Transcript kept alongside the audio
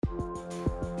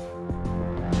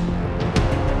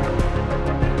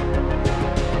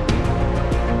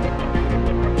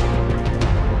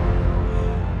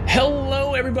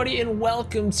everybody, and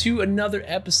welcome to another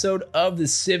episode of the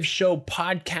Civ Show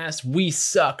podcast. We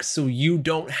suck, so you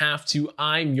don't have to.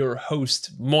 I'm your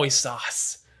host,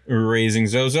 Moisos. Raising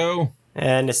Zozo.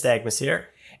 And Nystagmus here.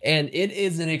 And it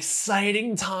is an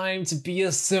exciting time to be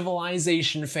a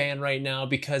Civilization fan right now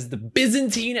because the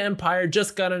Byzantine Empire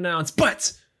just got announced.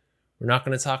 But we're not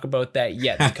going to talk about that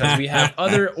yet because we have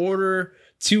other order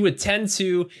to attend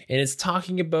to, and it's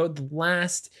talking about the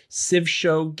last Civ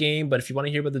Show game. But if you want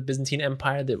to hear about the Byzantine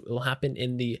Empire, that will happen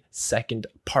in the second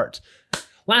part.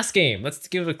 Last game, let's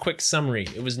give a quick summary.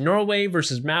 It was Norway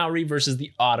versus Maori versus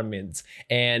the Ottomans,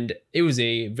 and it was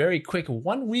a very quick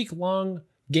 1 week long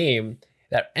game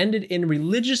that ended in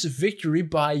religious victory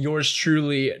by yours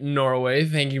truly, Norway.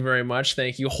 Thank you very much.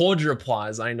 Thank you. Hold your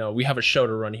applause. I know we have a show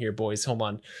to run here, boys. Hold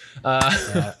on.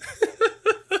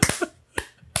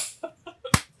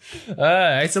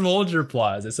 I said hold your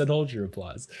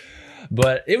applause.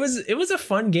 But it was a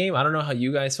fun game. I don't know how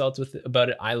you guys felt about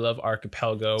it. I love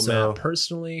Archipelago. Matt,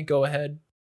 personally, go ahead.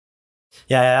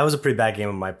 Yeah, that was a pretty bad game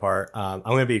on my part. I'm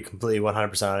going to be completely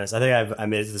 100% honest. I think I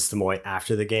made this to Moy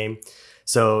after the game.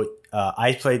 So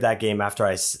I played that game after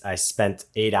I spent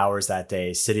 8 hours that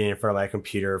day sitting in front of my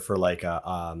computer for like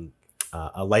a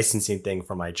licensing thing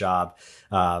for my job,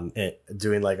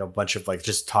 doing like a bunch of like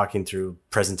just talking through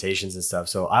presentations and stuff.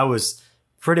 So I was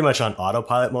pretty much on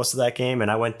autopilot most of that game,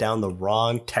 and I went down the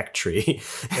wrong tech tree.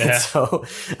 Yeah. So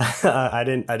I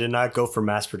did not go for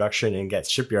mass production and get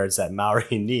shipyards that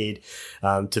Maori need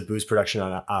to boost production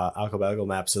on Archipelago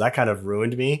map. So that kind of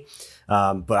ruined me.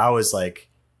 But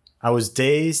I was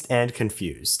dazed and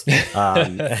confused.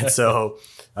 And so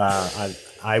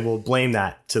I will blame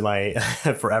that to my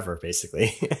forever,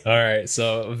 basically. All right.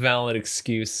 So valid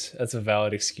excuse. That's a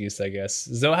valid excuse, I guess.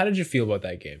 Zoe, how did you feel about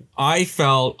that game? I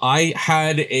felt I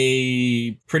had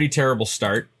a pretty terrible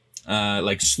start,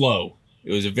 like slow.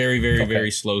 It was a very, very, very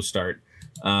slow start.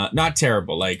 Not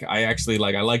terrible. Like I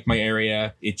liked my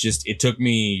area. It took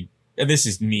me, and this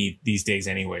is me these days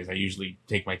anyways. I usually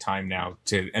take my time now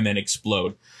and then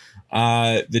explode.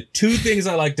 The two things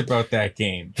I liked about that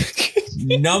game,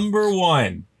 number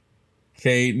one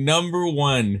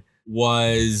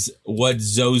was what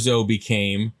Zozo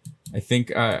became. I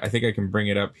think I can bring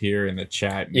it up here in the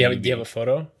chat. Yeah, do you have a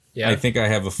photo? Yeah, I think I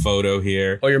have a photo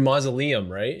here. Oh, your mausoleum,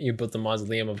 right? You built the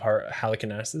mausoleum of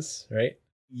Halicarnassus, right?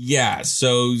 Yeah.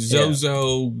 So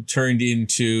Zozo turned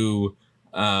into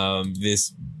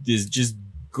this just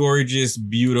gorgeous,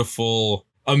 beautiful,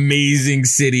 amazing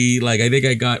city. Like I think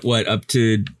I got up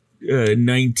to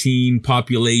 19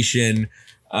 population.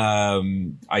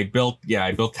 I built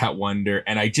that wonder,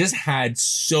 and I just had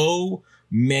so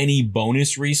many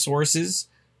bonus resources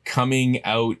coming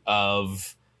out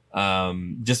of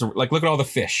just like look at all the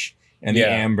fish and the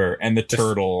amber and the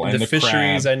turtle and the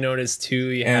fisheries. crab. I noticed too.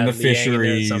 You and had the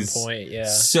fisheries at some point. Yeah.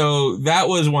 So that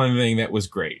was one thing that was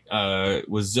great.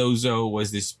 Was Zozo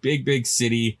was this big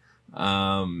city.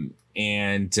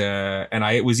 And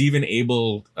I was even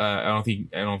able, I don't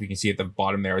know if you can see at the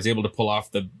bottom there, I was able to pull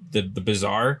off the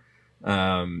bazaar,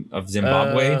 of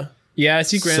Zimbabwe. Yeah, I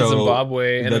see Grand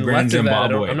Zimbabwe, and the then Grand left of that,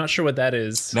 Zimbabwe. I'm not sure what that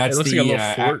is. That's it looks the, like a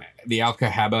little fort. The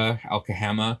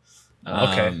Alcahama.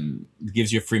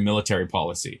 Gives you a free military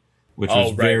policy, which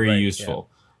was very useful.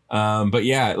 Yeah. But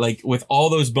yeah, like with all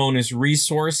those bonus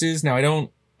resources, now I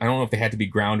don't know if they had to be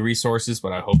ground resources,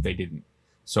 but I hope they didn't.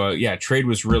 So yeah, trade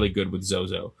was really good with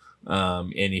Zozo.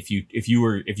 And if you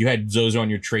had Zozo on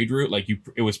your trade route,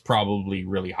 it was probably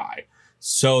really high.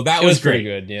 So that was great. Pretty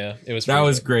good. Yeah, it was. That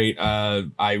was great.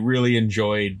 I really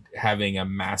enjoyed having a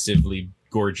massively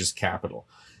gorgeous capital.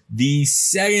 The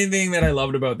second thing that I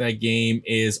loved about that game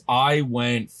is I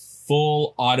went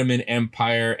full Ottoman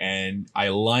Empire and I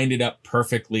lined it up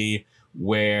perfectly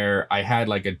where I had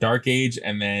like a Dark Age,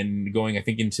 and then going, I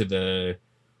think, into the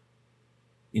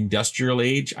Industrial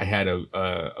Age, I had a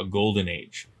Golden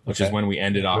Age, which is when we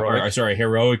ended off,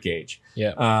 Heroic Age.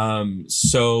 Yeah.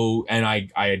 So, and I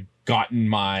had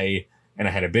gotten and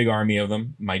I had a big army of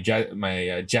them, my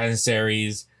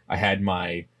Janissaries, I had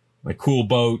my cool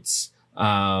boats,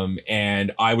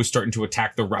 and I was starting to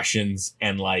attack the Russians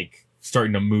and like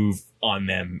starting to move on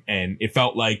them, and it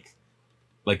felt like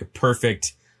a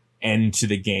perfect end to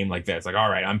the game like that. It's like, all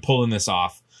right, I'm pulling this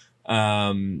off.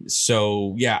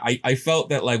 So yeah, I felt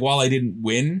that like while I didn't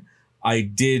win, I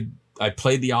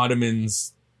played the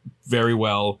Ottomans very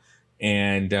well.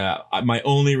 And my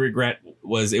only regret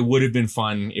was it would have been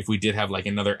fun if we did have like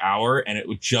another hour, and it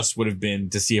would have been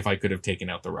to see if I could have taken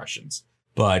out the Russians.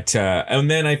 But and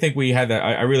then I think we had that.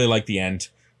 I really liked the end.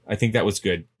 I think that was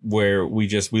good. Where we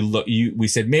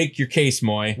said, make your case,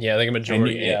 Moy. Yeah, I think a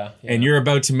majority. And you're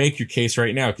about to make your case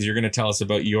right now because you're going to tell us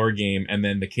about your game and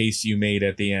then the case you made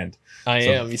at the end. I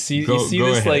am. You see this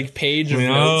ahead. Like page of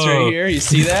notes right here. You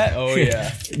see that? Oh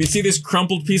yeah. You see this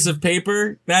crumpled piece of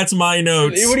paper? That's my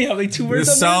notes. What do you have? Like 2 words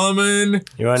on Solomon.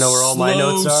 You want to know where all my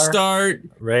notes are? Start.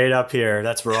 Right up here.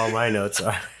 That's where all my notes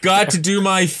are. Got to do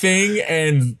my thing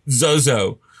and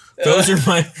Zozo. Those are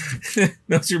my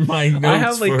notes. I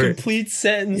have like complete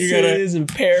sentences and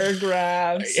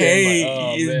paragraphs. Hey,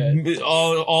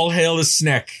 all hail the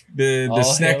Sneck. The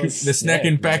Sneck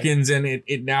and Beckons, and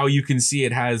it now you can see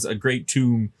it has a great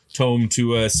tome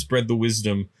to spread the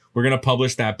wisdom. We're gonna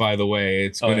publish that, by the way.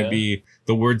 It's gonna be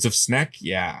the words of Sneck.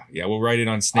 Yeah, we'll write it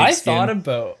on snake skin. I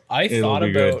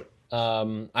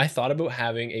thought about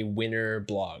having a winner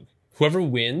blog. Whoever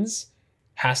wins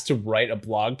has to write a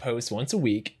blog post once a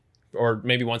week, or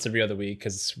maybe once every other week,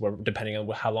 because we're depending on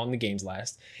how long the games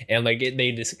last. And like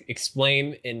they just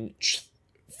explain in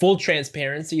full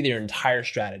transparency their entire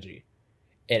strategy,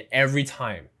 and every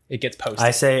time it gets posted.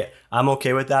 I say I'm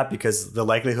okay with that because the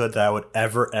likelihood that I would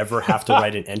ever have to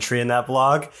write an entry in that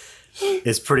blog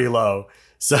is pretty low.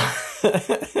 So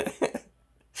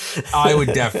I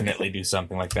would definitely do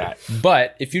something like that.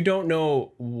 But if you don't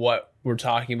know what we're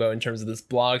talking about in terms of this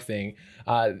blog thing,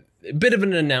 a bit of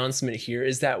an announcement here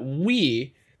is that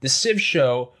we, the Civ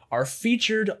Show, are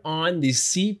featured on the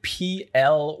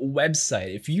CPL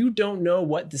website. If you don't know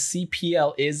what the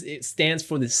CPL is, it stands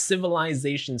for the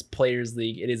Civilizations Players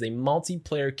League. It is a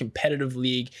multiplayer competitive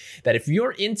league that if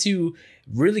you're into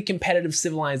really competitive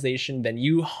civilization, then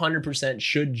you 100%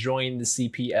 should join the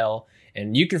CPL.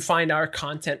 And you can find our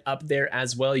content up there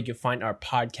as well. You can find our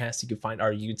podcast, you can find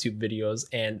our YouTube videos,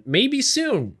 and maybe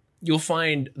soon you'll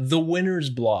find the winner's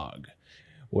blog,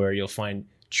 where you'll find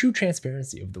true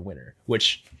transparency of the winner,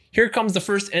 which here comes the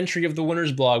first entry of the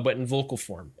winner's blog, but in vocal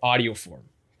form, audio form,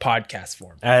 podcast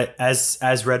form.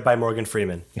 As read by Morgan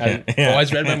Freeman.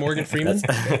 As read by Morgan Freeman?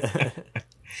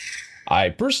 I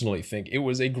personally think it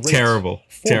was a great... Terrible.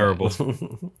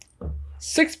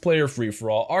 6-player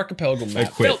free-for-all archipelago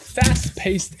map, built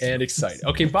fast-paced and exciting.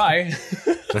 Okay, bye.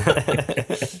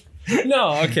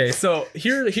 No, okay. So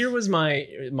here was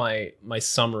my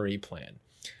summary plan.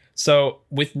 So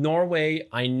with Norway,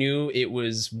 I knew it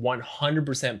was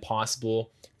 100% possible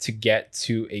to get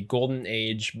to a golden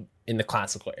age in the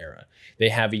classical era. They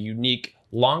have a unique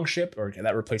longship, or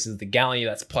that replaces the galleon.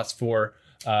 That's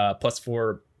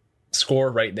 +4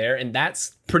 score right there, and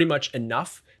that's pretty much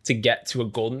enough to get to a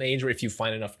golden age, where if you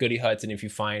find enough goody huts and if you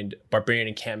find barbarian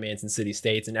encampments and city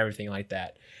states and everything like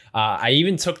that. I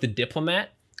even took the diplomat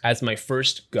as my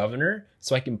first governor,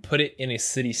 so I can put it in a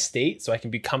city state, so I can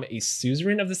become a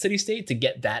suzerain of the city state to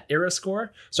get that era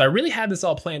score. So I really had this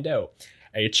all planned out.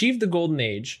 I achieved the golden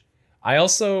age. I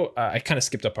also, I kind of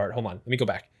skipped a part. Hold on, let me go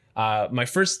back. My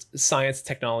first science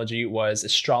technology was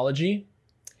astrology.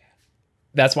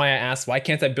 That's why I asked, why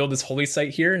can't I build this holy site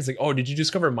here? It's like, oh, did you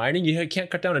discover mining? You can't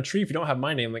cut down a tree if you don't have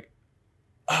mining. I'm like,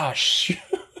 oh, shoot.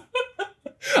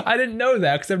 I didn't know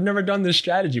that because I've never done this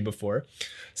strategy before.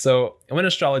 So I went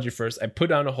astrology first. I put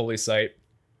down a holy site.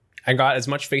 I got as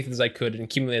much faith as I could and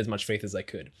accumulated as much faith as I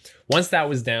could. Once that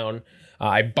was down,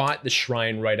 I bought the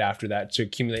shrine right after that to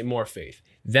accumulate more faith.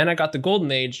 Then I got the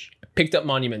golden age. I picked up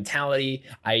monumentality.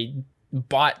 I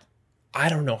bought, I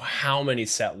don't know how many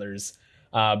settlers.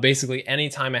 Basically,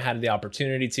 anytime I had the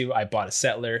opportunity to, I bought a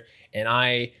settler and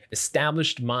I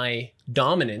established my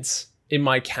dominance in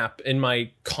my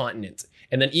continent.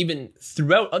 And then even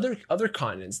throughout other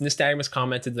continents, Nystagmus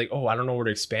commented like, "Oh, I don't know where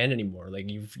to expand anymore. Like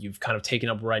you've kind of taken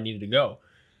up where I needed to go."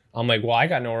 I'm like, "Well, I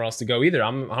got nowhere else to go either.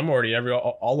 I'm already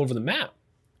all over the map."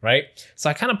 Right. So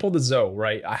I kind of pulled the Zoe,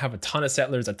 right? I have a ton of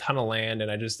settlers, a ton of land, and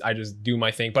I just do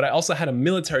my thing. But I also had a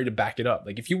military to back it up.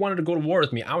 Like if you wanted to go to war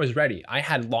with me, I was ready. I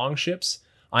had long ships.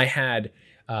 I had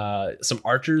some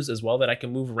archers as well that I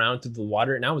can move around through the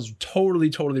water. And I was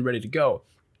totally ready to go.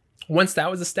 Once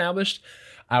that was established,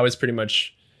 I was pretty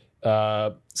much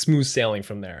smooth sailing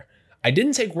from there. I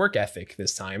didn't take work ethic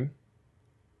this time.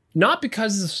 Not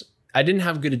because I didn't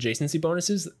have good adjacency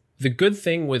bonuses. The good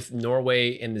thing with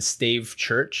Norway and the Stave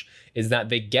Church is that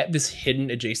they get this hidden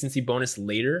adjacency bonus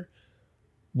later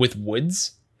with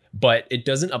woods, but it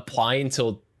doesn't apply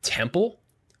until Temple.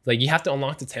 Like you have to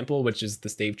unlock the Temple, which is the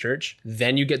Stave Church.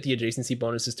 Then you get the adjacency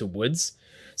bonuses to woods.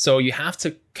 So you have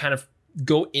to kind of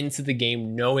go into the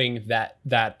game knowing that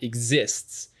that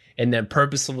exists and then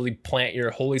purposefully plant your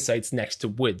holy sites next to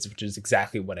woods, which is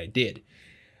exactly what I did.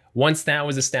 Once that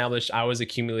was established, I was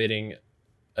accumulating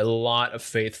a lot of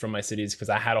faith from my cities because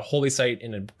I had a holy site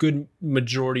in a good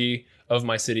majority of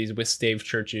my cities with stave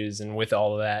churches and with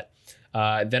all of that.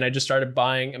 Then I just started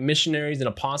buying missionaries and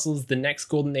apostles. The next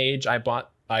golden age, I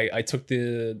took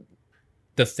the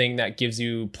thing that gives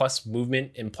you plus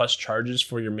movement and plus charges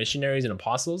for your missionaries and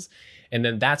apostles. And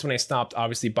then that's when I stopped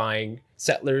obviously buying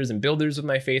settlers and builders with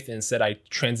my faith, and instead I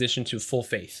transitioned to full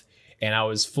faith. And I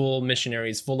was full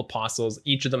missionaries, full apostles.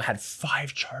 Each of them had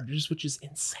 5 charges, which is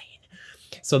insane.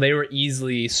 So they were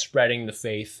easily spreading the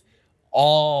faith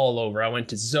all over. I went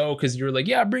to Zoe because you were like,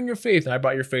 yeah, bring your faith. And I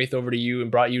brought your faith over to you and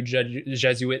brought you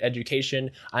Jesuit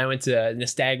education. I went to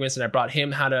Nystagmus and I brought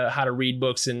him how to read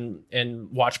books and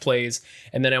watch plays.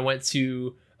 And then I went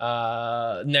to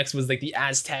next was like the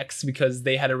Aztecs because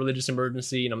they had a religious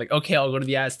emergency. And I'm like, okay, I'll go to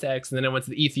the Aztecs. And then I went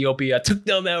to Ethiopia, took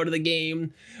them out of the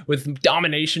game with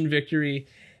domination victory.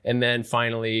 And then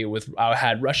finally I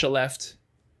had Russia left.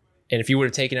 And if you would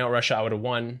have taken out Russia, I would have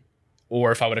won.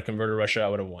 Or if I would have converted Russia, I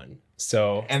would have won.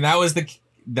 So, and that was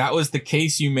the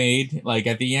case you made. Like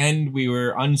at the end, we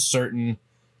were uncertain.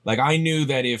 Like I knew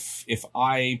that if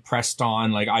I pressed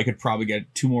on, like I could probably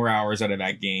get 2 more hours out of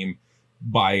that game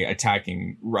by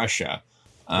attacking Russia.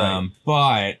 Right.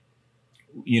 But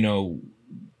you know,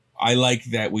 I like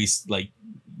that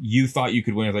you thought you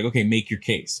could win. I was like, okay, make your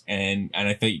case, and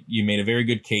I think you made a very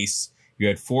good case. You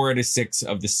had 4 out of 6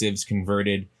 of the civs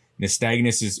converted.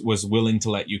 Nystagmus was willing to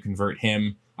let you convert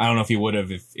him. I don't know if he would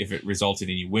have if it resulted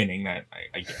in you winning. That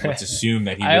let's assume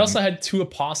that he. I also had 2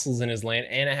 apostles in his land,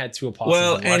 and I had 2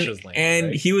 apostles in Russia's land. And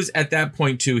right? He was at that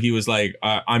point too. He was like,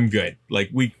 "I'm good."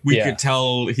 Like we could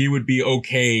tell he would be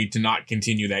okay to not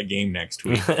continue that game next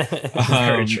week.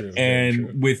 Very true. And very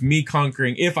true. With me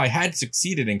conquering, if I had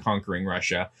succeeded in conquering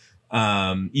Russia,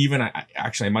 I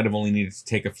might have only needed to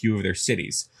take a few of their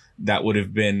cities. That would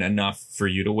have been enough for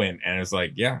you to win. And I was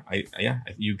like, yeah,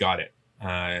 you got it.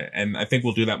 And I think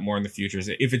we'll do that more in the future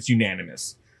if it's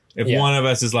unanimous. If one of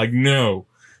us is like, no,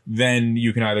 then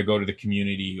you can either go to the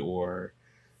community or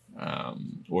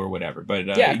whatever. But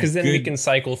because then we can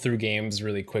cycle through games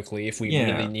really quickly if we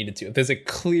really needed to. If there's a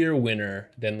clear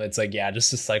winner, then it's like, just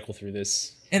to cycle through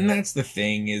this. And that's the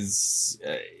thing is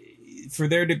for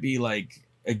there to be like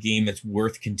a game that's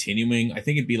worth continuing, I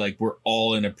think it'd be like we're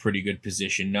all in a pretty good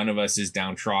position. None of us is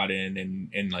downtrodden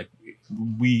and like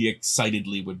we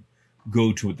excitedly would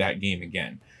go to that game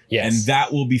again. Yes. And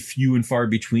that will be few and far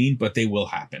between, but they will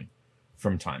happen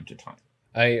from time to time.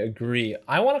 I agree.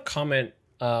 I want to comment,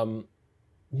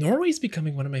 Norway's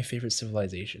becoming one of my favorite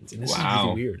civilizations. And this is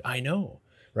really weird. I know,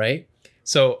 right?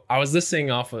 So I was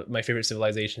listing off of my favorite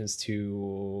civilizations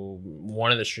to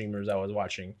one of the streamers I was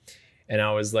watching. And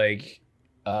I was like,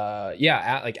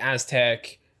 like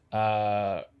Aztec,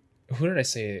 who did I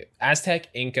say? Aztec,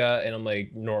 Inca, and I'm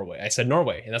like Norway. I said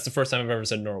Norway, and that's the first time I've ever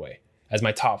said Norway as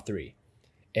my top 3.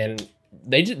 And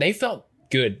they felt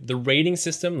good. The rating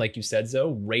system, like you said,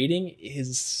 Zoe, rating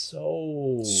is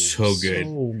so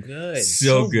good.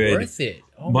 So good. Worth it.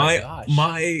 Oh my gosh.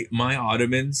 My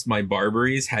Ottomans, my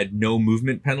Barbaries had no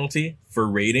movement penalty for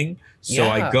raiding. So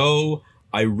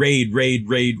I raid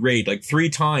like 3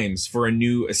 times for a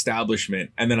new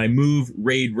establishment. And then I move,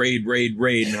 raid.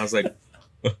 And I was like,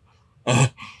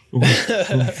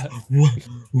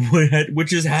 what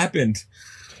just happened?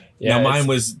 Yeah, now mine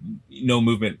was no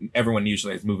movement. Everyone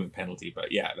usually has movement penalty,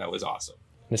 but yeah, that was awesome.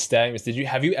 Nystagmus,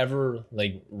 have you ever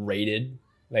like raided,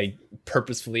 like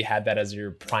purposefully had that as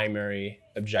your primary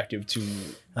objective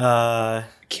to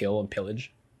kill and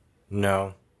pillage?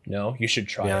 No, you should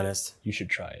try it. Be honest. You should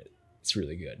try it. It's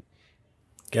really good.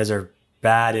 You guys are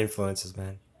bad influences,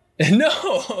 man.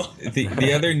 No.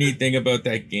 The other neat thing about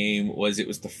that game was it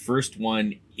was the first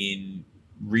one in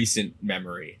recent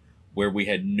memory where we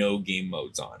had no game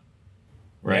modes on.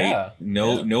 Right?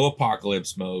 No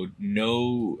apocalypse mode,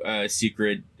 no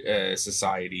secret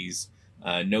societies,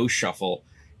 no shuffle.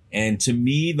 And to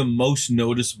me, the most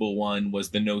noticeable one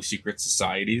was the no secret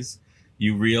societies.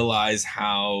 You realize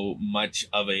how much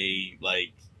of a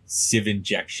like civ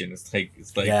injection. It's like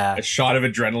a shot of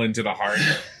adrenaline to the heart.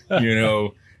 You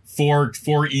know, four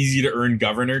easy to earn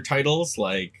governor titles.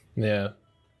 Like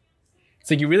it's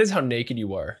like you realize how naked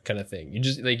you are, kind of thing. You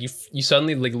just like you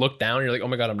suddenly like look down and you're like, oh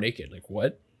my god, I'm naked. Like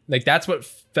what? Like that's what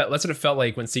it felt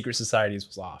like when Secret Societies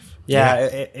was off.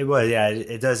 It was. Yeah,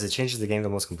 it does. It changes the game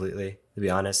almost completely. To be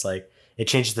honest, like it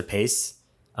changes the pace.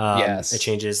 It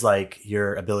changes like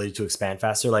your ability to expand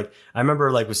faster. Like I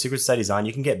remember like with Secret Societies on,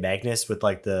 you can get Magnus with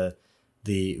like the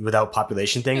without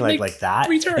population thing, like that,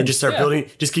 and just start building.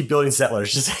 Just keep building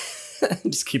settlers.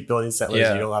 Just keep building settlers.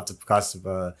 You don't have to cost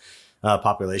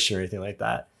population or anything like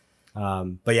that.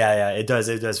 But it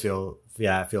does feel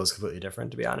it feels completely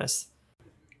different, to be honest.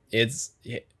 It's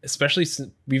especially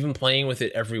since we've been playing with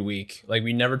it every week. Like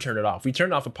we never turned it off. We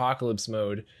turned off apocalypse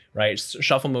mode, right?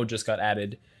 Shuffle mode just got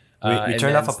added. We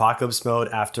turned off apocalypse mode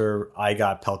after I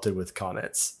got pelted with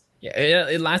comets. Yeah,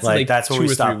 it lasted like that's when we 2 or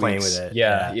 3 stopped playing weeks. with it.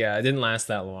 Yeah, it didn't last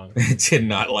that long. It did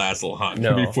not last long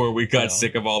before we got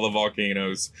sick of all the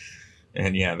volcanoes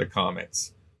and the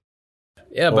comets.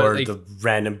 Yeah, or but like, the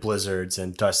random blizzards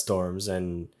and dust storms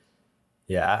and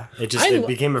it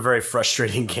became a very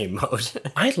frustrating game mode.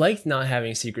 I liked not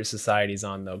having secret societies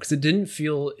on though, because it didn't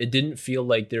feel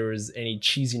like there was any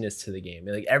cheesiness to the game.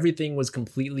 Like everything was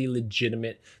completely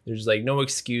legitimate. There's like no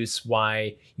excuse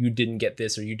why you didn't get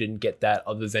this or you didn't get that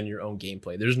other than your own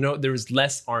gameplay. There was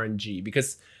less RNG,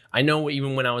 because I know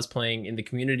even when I was playing in the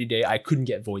community day, I couldn't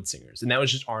get Void Singers, and that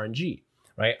was just RNG,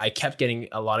 right? I kept getting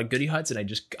a lot of goodie huts, and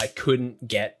I couldn't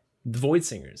get the Void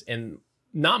Singers, and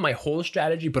not my whole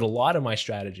strategy, but a lot of my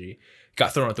strategy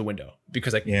got thrown out the window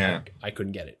because I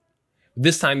couldn't get it.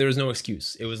 This time there was no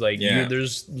excuse. It was like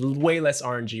there's way less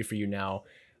RNG for you now.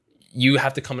 You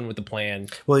have to come in with a plan.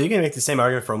 Well, you can make the same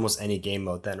argument for almost any game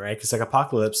mode then, right? Because like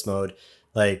apocalypse mode,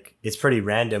 like it's pretty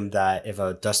random that if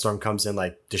a dust storm comes in,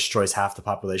 like destroys half the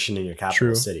population in your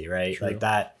capital city, right? True. Like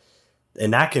that,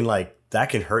 and that can hurt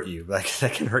you. Like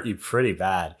that can hurt you pretty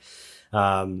bad.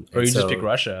 Or you just pick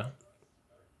Russia.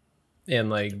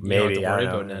 And like maybe you don't have to worry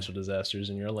about natural disasters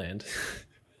in your land.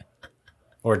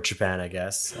 Or Japan, I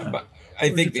guess. But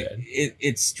I think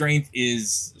its strength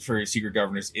is for secret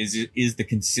governors is the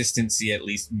consistency. At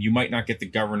least you might not get the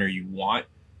governor you want,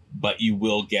 but you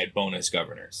will get bonus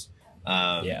governors.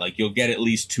 Like you'll get at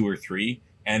least 2 or 3,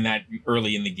 and that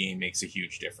early in the game makes a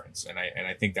huge difference. And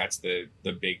I think that's the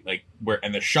big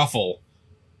and the shuffle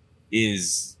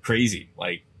is crazy.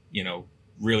 Like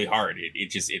really hard.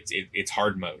 It's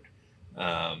hard mode.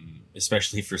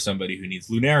 Especially for somebody who needs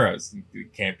Luneras, you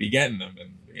can't be getting them,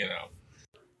 and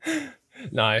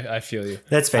No, I feel you.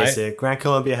 Let's face it, Gran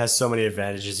Colombia has so many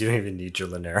advantages. You don't even need your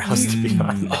Luneras, to be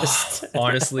honest.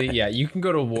 Honestly, you can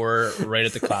go to war right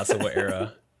at the classical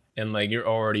era, and like you're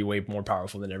already way more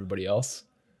powerful than everybody else.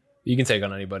 You can take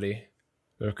on anybody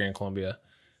with Gran Colombia.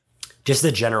 Just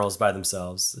the generals by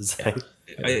themselves.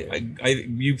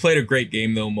 You played a great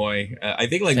game though, Moy. I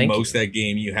think most of that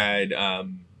game you had.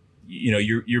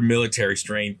 Your military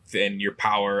strength and your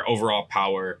overall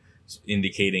power,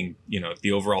 indicating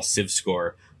the overall Civ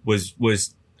score was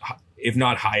if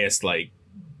not highest,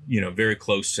 very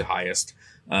close to highest.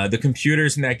 The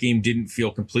computers in that game didn't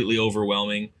feel completely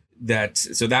overwhelming. That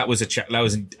was a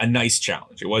nice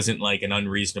challenge. It wasn't like an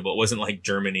unreasonable. It wasn't like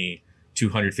Germany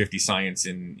 250 science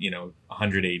in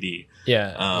 100 AD.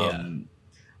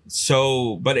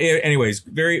 So, but anyways,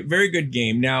 very very good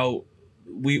game. Now.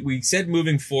 We said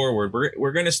moving forward,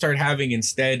 we're going to start having,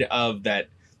 instead of that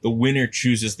the winner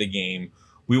chooses the game,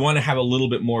 we want to have a little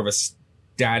bit more of a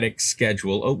static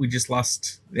schedule. Oh, we just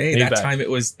lost. Hey, that time it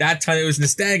was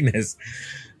Nystagmus.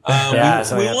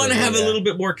 We want to have a little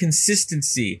bit more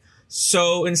consistency.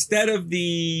 So instead of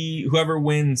the whoever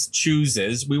wins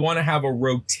chooses, we want to have a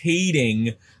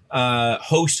rotating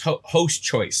host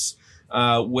choice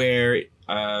where.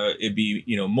 It'd be,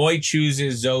 Moy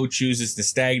chooses, Zoe chooses,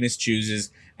 Nystagmus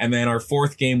chooses, and then our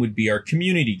 4th game would be our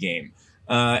community game.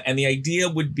 And the idea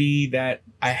would be that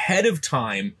ahead of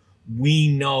time, we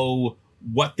know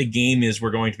what the game is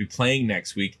we're going to be playing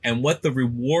next week. And what the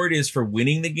reward is for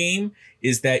winning the game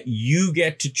is that you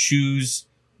get to choose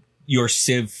your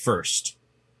Civ first.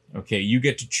 Okay, you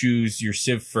get to choose your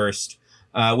Civ first.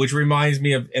 Which reminds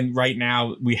me of, and right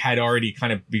now we had already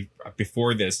kind of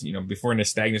before this, before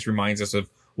Nystagmus reminds us of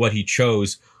what he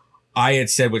chose. I had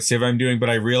said what Civ I'm doing, but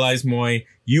I realized, Moy,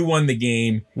 you won the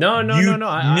game. No. Okay,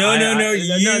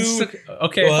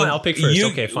 fine. I'll pick first.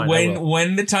 Okay, fine.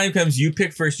 When the time comes, you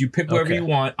pick first. You pick whoever you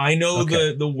want. I know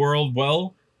the world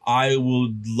well. I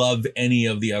will love any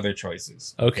of the other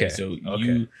choices. Okay. So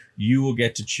you will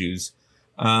get to choose.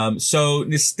 So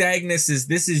Nystagmus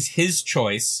this is his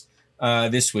choice.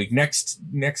 This week. Next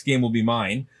game will be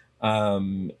mine.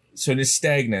 So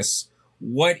Nystagmus,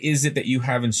 what is it that you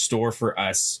have in store for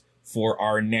us for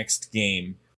our next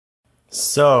game?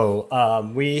 So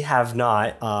we have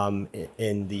not,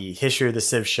 in the history of the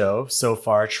Civ show, so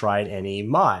far tried any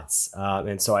mods.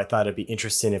 And so I thought it'd be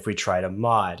interesting if we tried a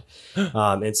mod.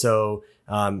 And so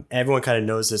everyone kind of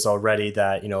knows this already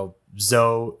that,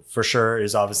 Zoe for sure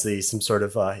is obviously some sort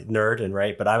of nerd, and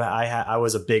right, but I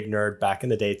was a big nerd back in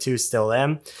the day too, still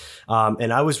am,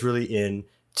 and I was really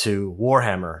into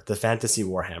Warhammer, the fantasy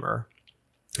Warhammer,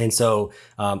 And so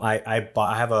I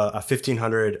have a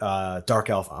 1500 Dark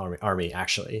Elf army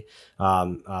actually,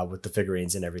 with the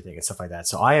figurines and everything and stuff like that.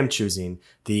 So I am choosing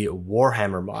the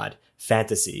Warhammer mod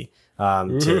Fantasy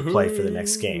to play for the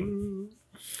next game.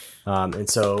 And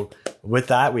so with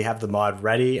that, we have the mod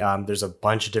ready. There's a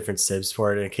bunch of different civs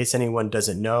for it. In case anyone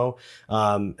doesn't know,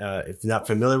 if you're not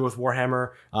familiar with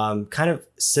Warhammer, kind of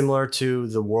similar to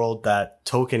the world that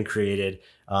Tolkien created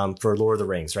for Lord of the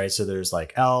Rings, right? So there's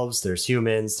like elves, there's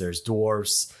humans, there's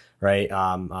dwarves, right?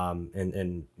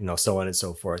 And so on and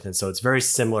so forth. And so it's very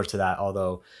similar to that,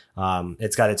 although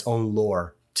it's got its own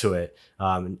lore to it.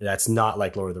 That's not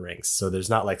like Lord of the Rings. So there's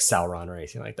not like Sauron or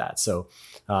anything like that. So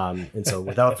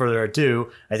without further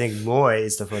ado, I think Moy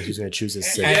is the one who's going to choose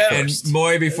his civ first. And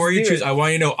Moy, before you choose, I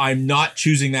want you to know I'm not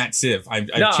choosing that civ. I've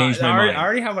changed my mind. I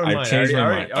already have one in mind.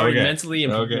 I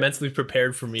already mentally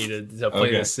prepared for me to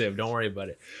play this civ. Don't worry about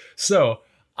it. So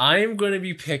I am going to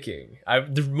be picking.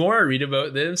 The more I read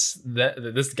about this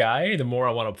guy, the more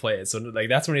I want to play it. So like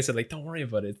that's when he said like, don't worry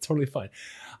about it. It's totally fine.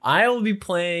 I will be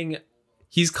playing.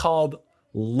 He's called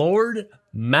Lord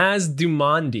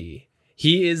Mazdumandi.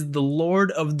 He is the Lord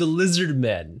of the Lizard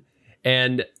Men.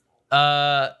 And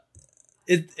the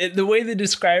way they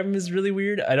describe him is really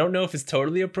weird. I don't know if it's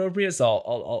totally appropriate, so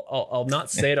I'll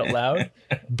not say it out loud.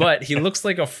 But he looks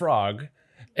like a frog.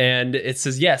 And it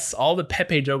says, yes, all the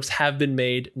Pepe jokes have been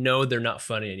made. No, they're not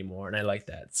funny anymore. And I like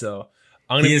that. So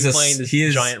I'm going to be playing this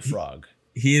giant frog.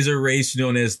 He is a race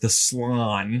known as the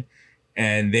Slan.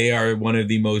 And they are one of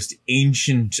the most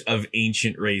ancient of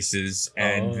ancient races,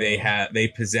 and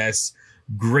they possess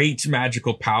great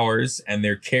magical powers, and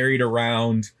they're carried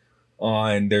around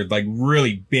they're like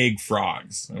really big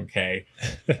frogs, okay?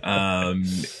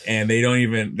 And they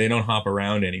don't hop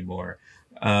around anymore.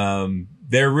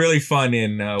 They're really fun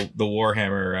in the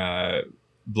Warhammer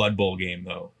Blood Bowl game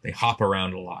though. They hop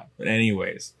around a lot. But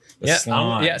anyways,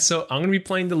 so I'm gonna be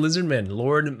playing the Lizardman,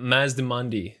 Lord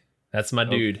Mazdumandi. That's my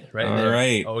dude right there. All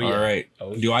right. Oh, yeah. All right.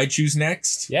 Oh, do I choose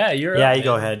next? Yeah, you're up, you man.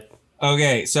 Go ahead.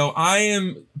 Okay, so I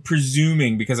am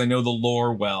presuming, because I know the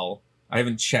lore well, I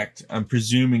haven't checked. I'm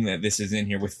presuming that this is in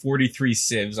here. With 43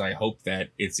 civs, I hope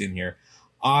that it's in here.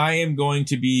 I am going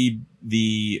to be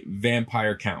the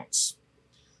Vampire Counts.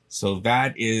 So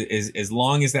that is as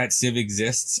long as that civ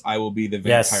exists, I will be the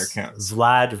Vampire Counts.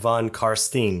 Vlad von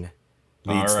Karstein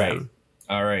leads them.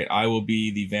 All right. I will be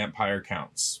the Vampire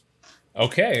Counts.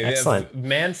 Okay, excellent.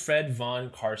 Manfred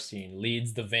von Karstein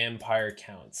leads the Vampire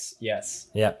Counts. Yes.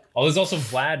 Yeah. Oh, there's also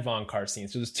Vlad von Karstein.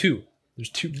 So there's two. There's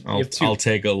two. I'll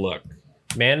take a look.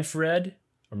 Manfred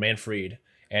and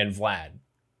Vlad.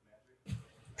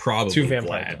 Probably two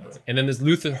Vampire Counts. And then there's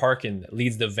Luther Harkin that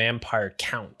leads the Vampire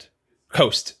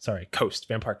Coast.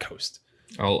 Vampire Coast.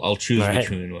 I'll choose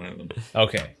between one of them.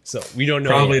 Okay, so we don't know.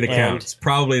 Probably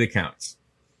the Counts.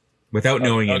 Without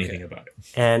knowing anything about it.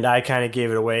 And I kind of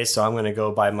gave it away, so I'm going to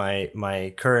go by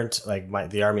my current,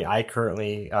 the army I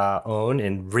currently own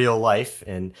in real life.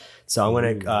 And so I'm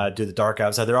going to do the Dark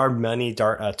Elves. So there are many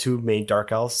two main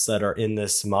Dark Elves that are in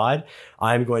this mod.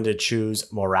 I'm going to choose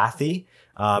Morathi,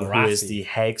 who is the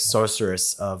hag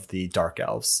sorceress of the Dark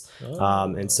Elves.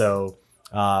 And so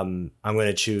I'm going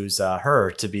to choose her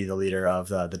to be the leader of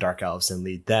the Dark Elves and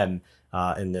lead them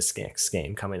in this next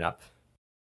game coming up.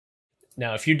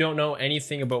 Now, if you don't know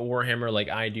anything about Warhammer like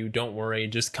I do, don't worry.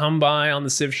 Just come by on the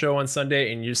Civ show on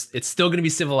Sunday, and it's still going to be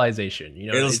Civilization.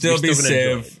 It'll still be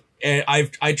Civ. And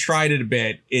I tried it a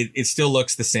bit. It still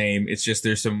looks the same. It's just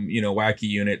there's some wacky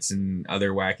units and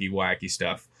other wacky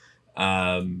stuff.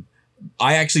 I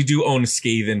actually do own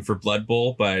Skaven for Blood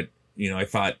Bowl, but I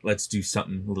thought let's do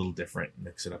something a little different,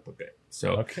 mix it up a bit.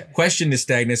 So, question to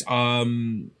Stagnus.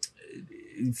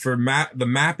 For the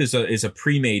map is a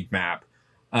pre-made map.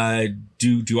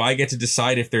 Do I get to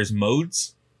decide if there's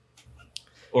modes,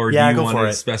 or do you want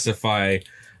to specify?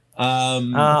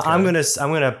 I'm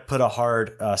gonna put a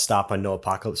hard stop on no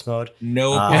apocalypse mode.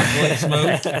 No apocalypse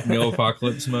mode. No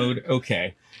apocalypse mode.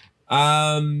 Okay.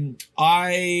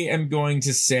 I am going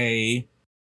to say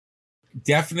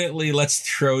definitely let's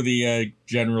throw the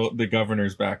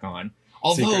governors back on.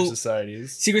 Although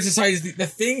secret societies. The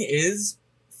thing is,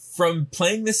 from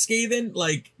playing the Skaven,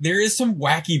 there is some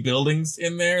wacky buildings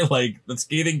in there. The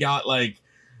Skaven got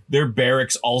their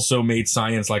barracks also made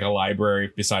science like a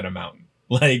library beside a mountain.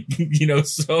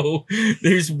 So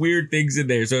there's weird things in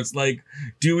there. So it's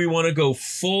do we want to go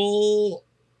full,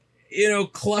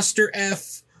 cluster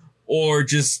F, or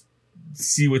just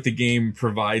see what the game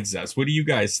provides us? What do you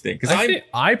guys think? Because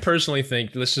I personally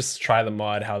think let's just try the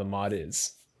mod how the mod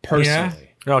is personally. Yeah?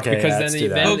 Okay, because then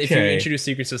if you introduce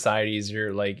secret societies,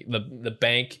 you're the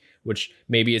bank which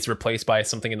maybe it's replaced by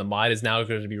something in the mod, is now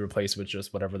going to be replaced with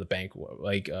just whatever the bank,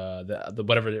 like the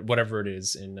whatever it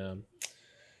is in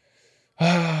you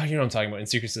know what I'm talking about, in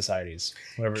secret societies,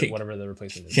 whatever the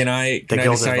replacement is. Can I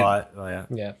Gilded decide? Vault. Oh yeah.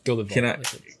 Yeah, Gilded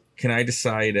Vault. Can I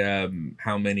decide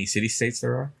how many city states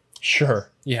there are? Sure.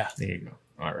 Yeah. There you go.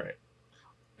 All right.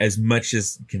 As much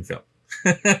as can fill.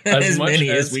 As many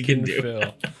much as we can do.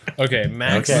 fill. Okay,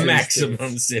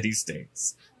 Maximum city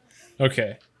states.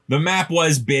 Okay. The map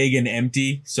was big and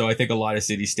empty, so I think a lot of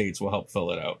city states will help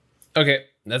fill it out. Okay,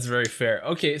 that's very fair.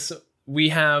 Okay, so we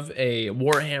have a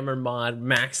Warhammer mod,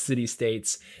 max city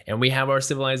states, and we have our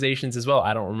civilizations as well.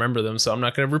 I don't remember them, so I'm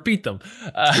not going to repeat them.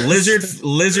 Lizard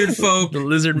folk, the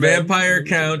lizard vampire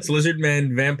counts, lizard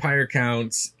men, vampire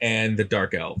counts, and the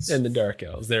dark elves. And the dark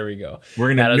elves. There we go.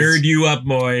 We're going to nerd you up,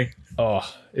 boy. Oh,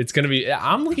 it's going to be...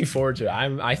 I'm looking forward to it.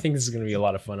 I think this is going to be a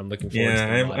lot of fun. I'm looking forward to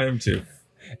it. Yeah, I am too.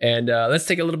 And let's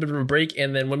take a little bit of a break.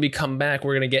 And then when we come back,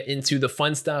 we're going to get into the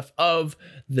fun stuff of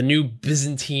the new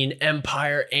Byzantine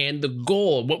Empire and the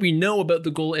goal, what we know about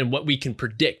the goal and what we can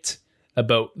predict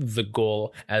about the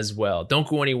goal as well. Don't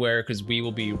go anywhere because we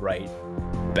will be right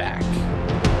back.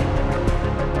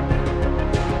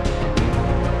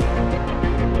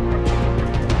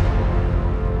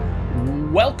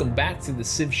 Welcome back to the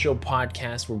Civ Show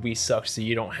podcast, where we suck so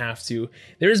you don't have to.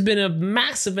 There's been a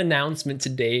massive announcement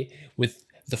today with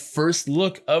the first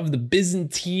look of the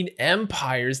Byzantine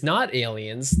empires, not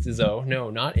aliens, though. No,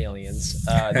 not aliens.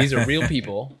 These are real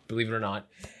people, believe it or not.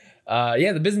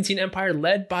 The Byzantine Empire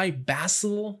led by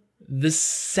Basil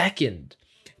II.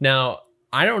 Now,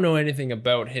 I don't know anything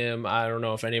about him. I don't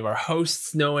know if any of our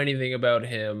hosts know anything about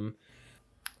him.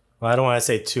 Well, I don't want to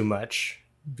say too much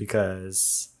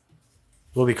because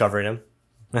we'll be covering him.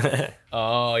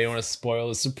 Oh, you don't want to spoil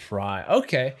the surprise.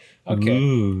 Okay.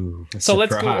 Ooh, so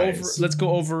let's go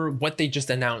over what they just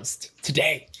announced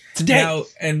today. Now,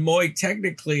 and Moy,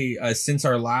 technically, since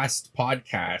our last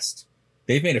podcast,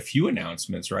 they've made a few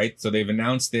announcements, right? So they've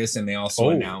announced this, and they also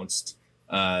announced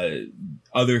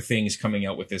other things coming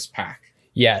out with this pack.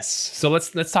 Yes. So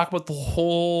let's talk about the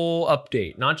whole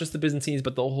update, not just the Byzantines,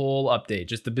 but the whole update.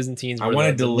 Just the Byzantines. I want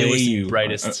to delay you.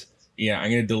 Brightest.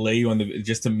 I'm going to delay you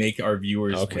just to make our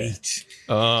viewers wait.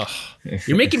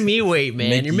 You're making me wait,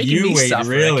 man. You're making me suffer.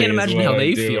 Really, I can't imagine how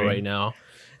they feel right now.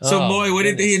 So, Moy, what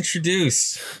did they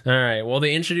introduce? All right. Well,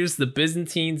 they introduced the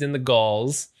Byzantines and the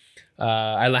Gauls.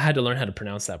 I had to learn how to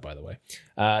pronounce that, by the way.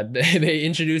 They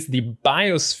introduced the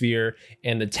Biosphere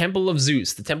and the Temple of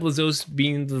Zeus. The Temple of Zeus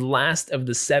being the last of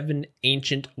the 7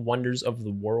 ancient wonders of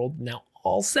the world. Now,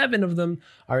 all 7 of them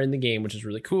are in the game, which is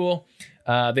really cool.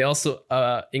 They also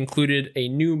included a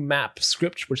new map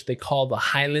script, which they call the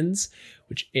Highlands,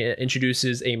 which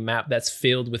introduces a map that's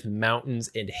filled with mountains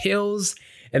and hills.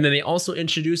 And then they also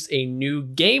introduced a new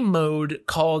game mode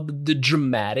called the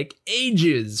Dramatic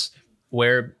Ages,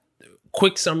 where,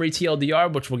 quick summary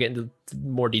TLDR, which we'll get into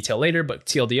more detail later, but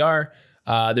TLDR,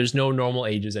 there's no normal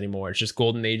ages anymore. It's just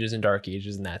golden ages and dark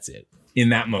ages, and that's it. In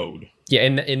that mode. Yeah,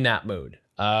 in that mode.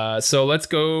 So let's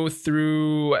go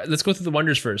through the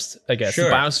wonders first, I guess. Sure.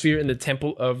 The Biosphere and the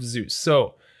Temple of Zeus.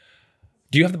 So,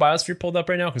 do you have the Biosphere pulled up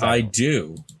right now? I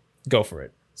do. Go for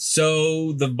it.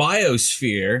 So the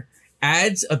Biosphere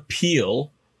adds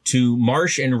appeal to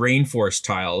marsh and rainforest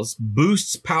tiles,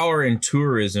 boosts power and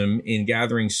tourism in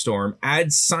Gathering Storm,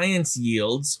 adds science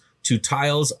yields to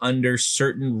tiles under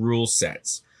certain rule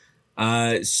sets.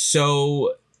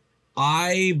 So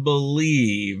I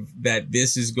believe that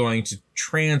this is going to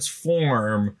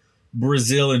transform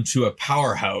Brazil into a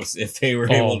powerhouse if they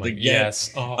were able to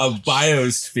get a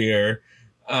Biosphere.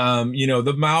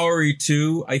 The Maori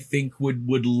too, I think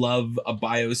would love a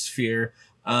Biosphere.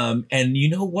 And you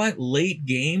know what? Late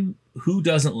game, who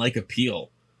doesn't like appeal?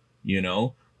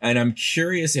 And I'm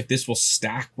curious if this will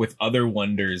stack with other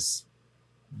wonders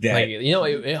that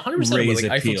 100%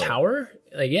 with Eiffel Tower.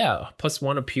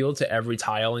 +1 appeal to every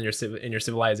tile in your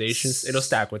civilizations. It'll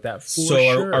stack with that.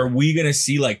 Sure. Are we gonna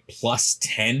see like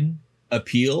 +10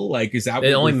 appeal? Like, is that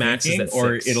it? Only maxes at 6.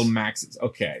 Or it'll max it?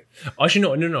 Okay.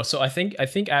 Actually, no. So I think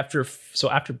after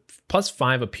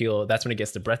 +5 appeal, that's when it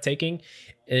gets to breathtaking,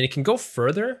 and it can go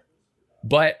further,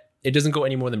 but it doesn't go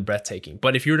any more than breathtaking.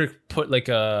 But if you were to put like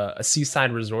a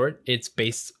seaside resort, it's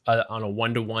based on a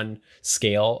 1-to-1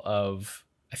 scale of.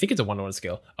 I think it's a 1-to-1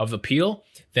 scale of appeal,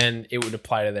 then it would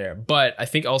apply to there. But I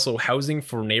think also housing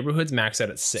for neighborhoods max out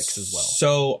at 6 as well.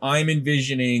 So I'm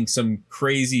envisioning some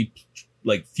crazy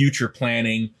like future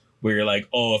planning where you're like,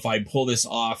 oh, if I pull this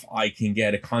off, I can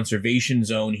get a conservation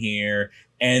zone here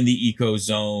and the eco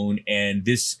zone and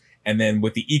this. And then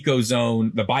with the eco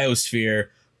zone, the Biosphere,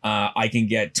 I can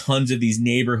get tons of these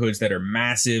neighborhoods that are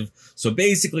massive. So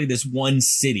basically this one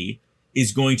city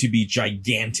is going to be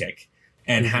gigantic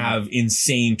and have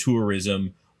insane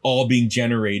tourism all being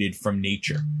generated from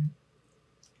nature.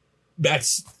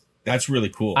 That's really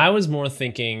cool. I was more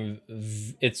thinking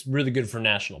it's really good for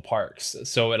national parks.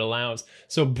 So it allows.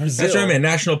 So Brazil. That's what I meant.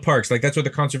 National parks, like that's what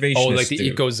the conservationists like the do.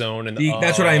 eco zone and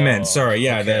That's what I meant. Sorry,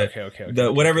 yeah. Okay.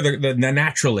 The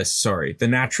naturalists. Sorry, the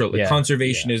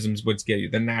conservationism is what's getting you.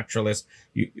 The naturalists,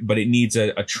 but it needs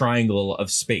a triangle of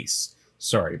space.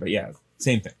 Sorry, but yeah,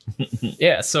 same thing.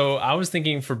 Yeah. So I was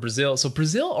thinking for Brazil. So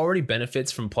Brazil already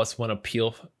benefits from +1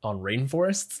 appeal on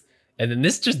rainforests, and then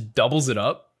this just doubles it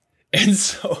up. And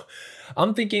so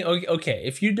I'm thinking, okay,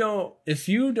 if you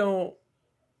don't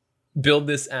build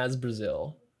this as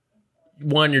Brazil,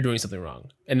 one, you're doing something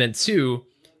wrong. And then two,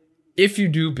 if you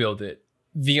do build it,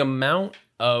 the amount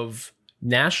of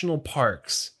national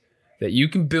parks that you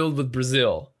can build with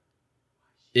Brazil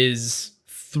is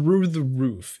through the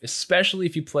roof, especially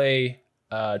if you play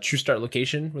True Start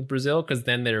Location with Brazil, because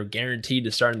then they're guaranteed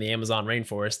to start in the Amazon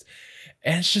rainforest.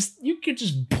 And it's just, you could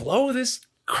just blow this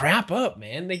crap up,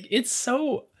 man. Like, it's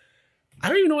so, I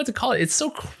don't even know what to call it. It's so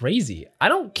crazy. I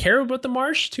don't care about the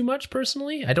marsh too much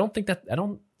personally. I don't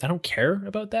care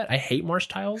about that. I hate marsh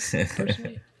tiles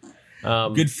personally.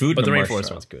 Good food, but the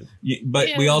rainforest one's good.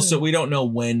 We don't know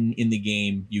when in the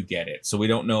game you get it, so we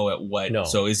don't know at what. No.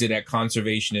 So is it at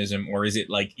conservationism, or is it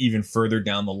like even further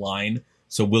down the line?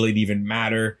 So will it even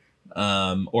matter?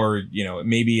 Or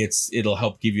maybe it'll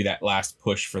help give you that last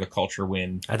push for the culture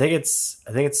win. I think it's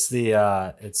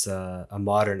a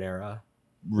modern era.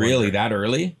 Really, that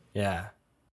early? Yeah,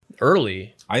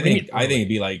 early. I think it'd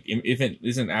be like, if it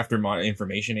isn't after modern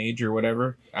information age or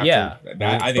whatever. Yeah,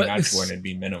 I think that's when it'd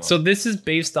be minimum. So this is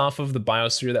based off of the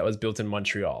biosphere that was built in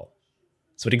Montreal,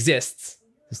 so it exists.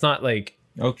 It's not like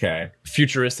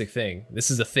futuristic thing. This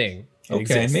is a thing. It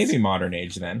exists. Maybe modern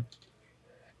age then.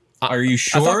 Are you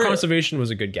sure? I thought conservation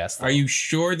was a good guess, though. Are you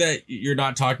sure that you're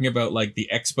not talking about like the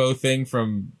Expo thing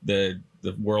from the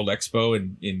World Expo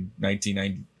in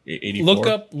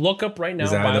 1984? Look up right now. Is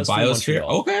that the biosphere?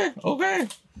 Montreal. Okay.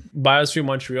 Biosphere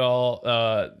Montreal.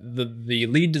 The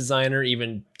lead designer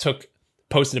even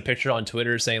posted a picture on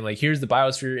Twitter saying like, "Here's the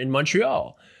biosphere in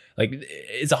Montreal." Like,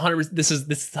 it's 100%. This is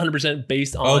 100%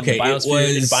 based on the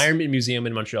Biosphere Environment Museum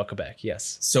in Montreal, Quebec.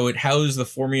 Yes. So it housed the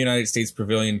former United States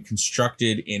Pavilion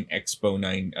constructed in Expo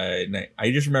 9. I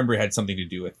just remember it had something to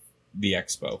do with the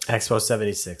Expo. Expo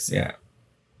 76. Yeah.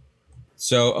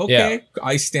 So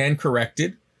I stand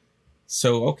corrected.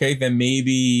 So then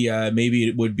maybe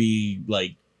it would be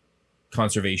like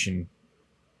conservation,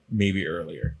 maybe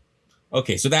earlier.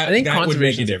 Okay, so that would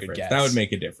make a difference. That would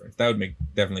make a difference. That would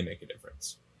definitely make a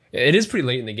difference. It is pretty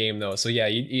late in the game, though. So, yeah,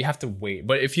 you have to wait.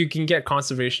 But if you can get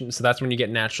conservation, so that's when you get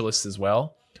naturalists as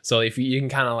well. So, if you can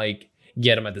kind of like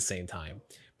get them at the same time.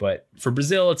 But for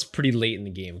Brazil, it's pretty late in the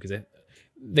game because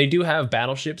they do have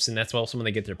battleships, and that's also when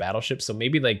they get their battleships. So,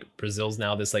 maybe like Brazil's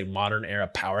now this like modern era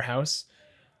powerhouse.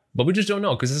 But we just don't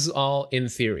know because this is all in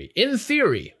theory. In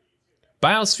theory,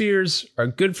 biospheres are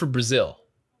good for Brazil.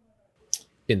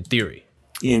 In theory.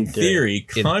 In theory,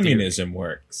 communism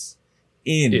works.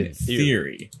 In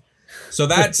theory. So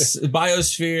that's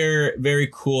Biosphere. Very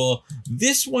cool.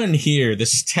 This one here, the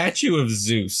statue of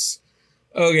Zeus.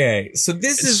 Okay, so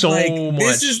this is like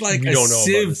a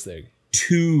Civ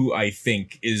 2, I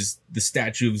think, is the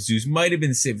statue of Zeus. Might have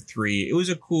been Civ 3. It was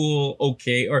a cool, or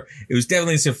it was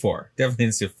definitely in Civ 4. Definitely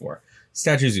in Civ 4.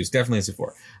 Statue of Zeus, definitely in Civ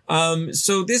 4.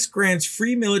 So this grants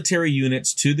free military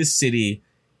units to the city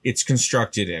it's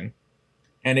constructed in.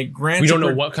 And it grants. We don't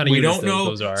know what kind of units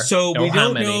those are. So we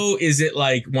don't know. Is it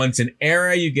like once an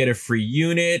era you get a free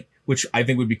unit, which I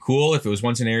think would be cool if it was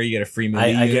once an era you get a free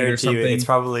melee unit or something. It's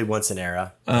probably once an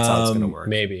era. That's how it's going to work.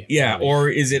 Maybe. Yeah. Maybe. Or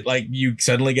is it like you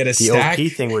suddenly get a stack? The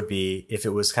OP thing would be if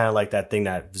it was kind of like that thing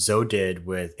that Zoe did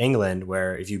with England,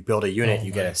 where if you build a unit,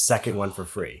 you get a second one for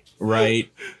free.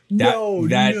 Right.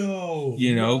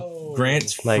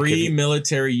 Grants free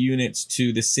military units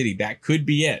to the city. That could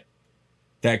be it.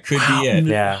 That could be it.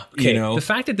 Yeah. Okay. The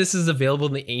fact that this is available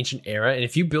in the ancient era, and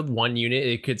if you build one unit,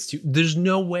 it could. There's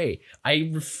no way. I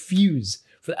refuse.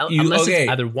 Unless it's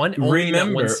either one only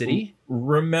in one city.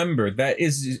 Remember that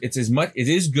it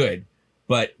is good,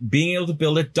 but being able to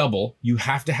build it double, you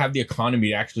have to have the economy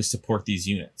to actually support these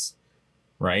units.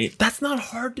 Right? That's not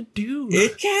hard to do.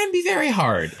 It can be very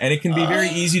hard, and it can be very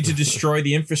easy to destroy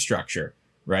the infrastructure.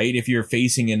 Right? If you're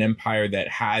facing an empire that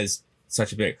has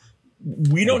such a big.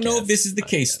 We don't know if this is the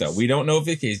case, though. We don't know if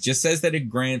it's the case. It just says that it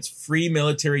grants free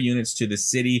military units to the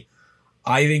city.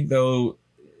 I think, though,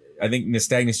 I think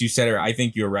Nystagmus, you said it. I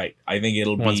think you're right. I think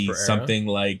it'll be something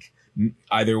like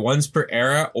either once per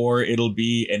era, or it'll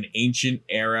be an ancient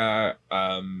era.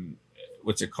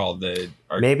 What's it called?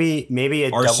 Maybe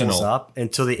it Arsenal. doubles up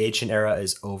until the ancient era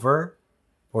is over,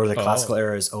 or the classical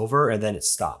era is over, and then it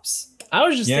stops. I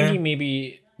was just thinking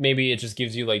maybe it just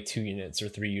gives you like 2 units or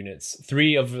 3 units,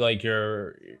 3 of like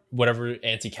your whatever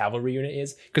anti-cavalry unit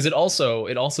is, because it also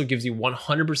gives you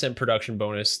 100% production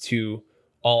bonus to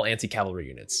all anti-cavalry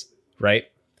units, right?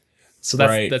 So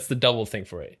that's the double thing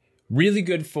for it. Really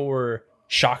good for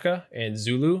Shaka and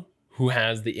Zulu, who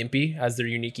has the Impi as their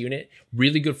unique unit.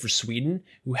 Really good for Sweden,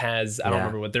 who has, I don't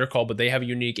remember what they're called, but they have a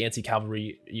unique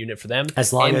anti-cavalry unit for them.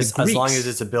 As long as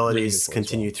its abilities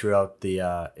continue throughout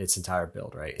the its entire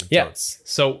build, right?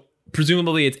 So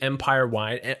presumably it's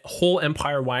empire-wide, whole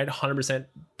empire-wide,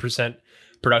 100%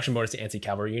 production bonus to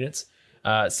anti-cavalry units.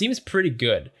 Seems pretty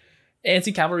good.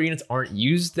 Anti-cavalry units aren't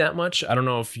used that much. I don't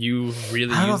know if you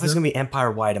really I don't know if it's going to be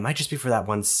empire-wide. It might just be for that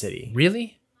one city.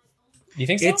 Really? Do you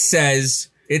think so?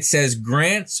 It says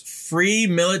grants free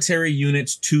military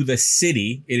units to the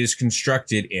city it is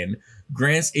constructed in,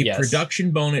 grants a production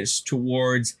bonus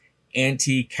towards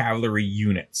anti-cavalry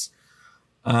units.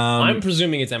 I'm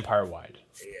presuming it's empire-wide.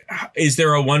 Is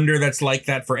there a wonder that's like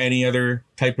that for any other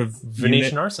type of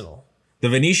Venetian Arsenal? The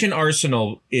Venetian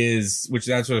Arsenal is, which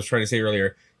that's what I was trying to say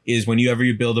earlier, is whenever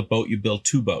you build a boat, you build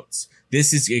 2 boats.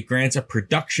 It grants a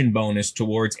production bonus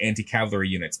towards anti-cavalry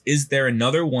units. Is there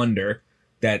another wonder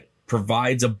that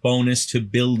provides a bonus to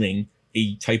building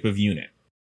a type of unit?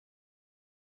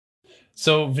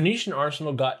 So Venetian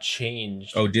Arsenal got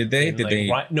changed. Oh, did they?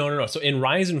 No. So in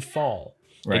Rise and Fall,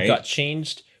 it got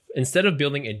changed. Instead of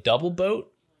building a double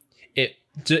boat,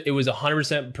 it was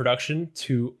 100% production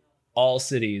to all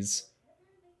cities'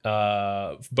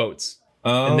 boats.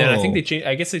 Oh. And then I think they changed.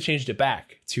 I guess they changed it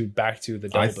back to the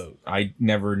double boat. I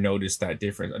never noticed that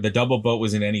difference. The double boat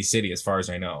was in any city, as far as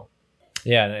I know.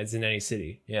 Yeah, it's in any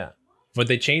city. Yeah, but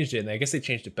they changed it, and I guess they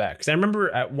changed it back. Because I remember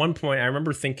at one point,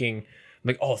 thinking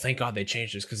like, "Oh, thank God they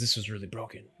changed this because this was really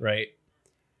broken, right?"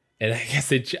 And I guess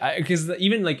because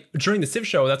even like during the Civ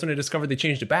show, that's when I discovered they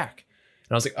changed it back,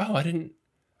 and I was like, "Oh,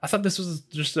 I thought this was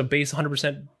just a base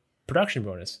 100% production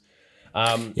bonus."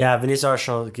 Venetian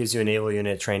Arsenal gives you a naval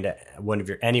unit trained at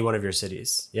any one of your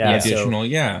cities. Additional,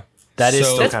 That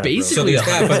is that's basically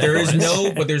that, but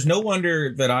there's no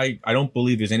wonder that I don't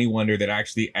believe there's any wonder that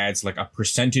actually adds like a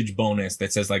percentage bonus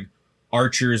that says like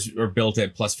archers are built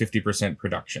at plus 50%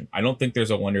 production. I don't think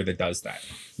there's a wonder that does that.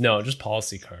 No, just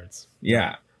policy cards.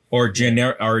 Yeah, or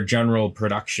general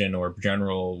production or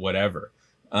general whatever.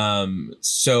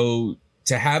 So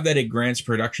to have that, it grants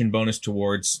production bonus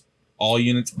towards all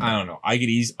units. I don't know.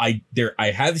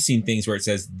 I have seen things where it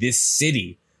says this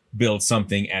city build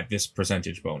something at this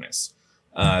percentage bonus.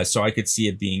 So I could see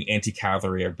it being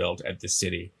anti-cavalry are built at the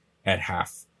city at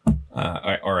half,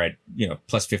 or at,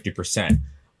 plus 50%.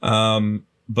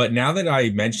 But now that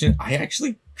I mentioned, I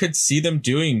actually could see them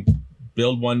do a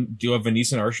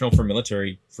Venetian Arsenal for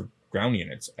military, for ground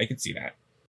units. I could see that.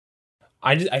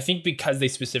 I think because they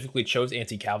specifically chose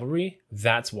anti-cavalry,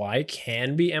 that's why it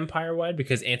can be empire-wide,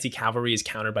 because anti-cavalry is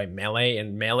countered by melee,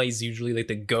 and melee is usually like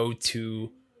the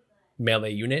go-to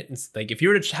melee unit. It's like if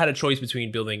you had a choice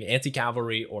between building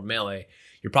anti-cavalry or melee,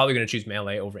 you're probably going to choose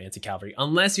melee over anti-cavalry,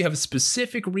 unless you have a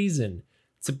specific reason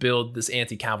to build this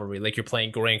anti-cavalry, like you're playing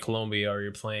Grand Colombia or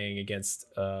you're playing against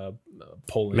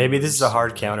Poland. Maybe this is a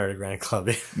hard counter to Grand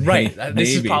Colombia. Right.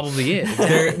 This is probably it.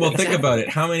 Think about it.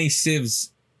 How many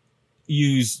civs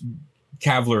use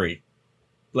cavalry?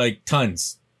 Like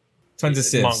tons of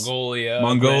civs. Mongolia,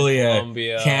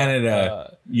 Colombia,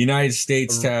 Canada, United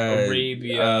States,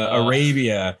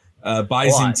 Arabia,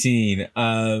 Byzantine,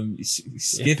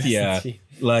 Scythia,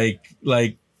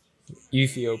 like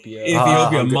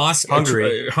Ethiopia, Moscow,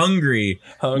 Hungary,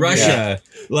 Russia,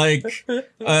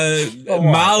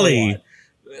 Mali.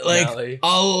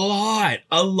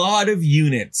 A lot of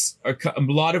units, a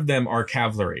lot of them are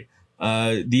cavalry.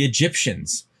 The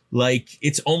Egyptians,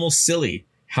 it's almost silly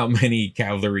how many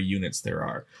cavalry units there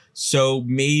are. So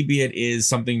maybe it is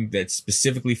something that's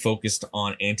specifically focused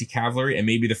on anti-cavalry, and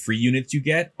maybe the free units you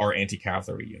get are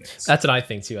anti-cavalry units. That's what I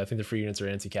think too. I think the free units are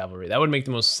anti-cavalry. That would make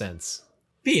the most sense.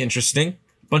 Be interesting.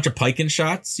 Bunch of pike and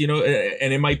shots, and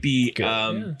it might be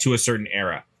to a certain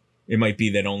era. It might be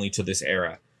that only to this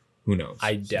era. Who knows?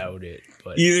 I doubt it.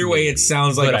 But either way, it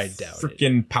sounds like a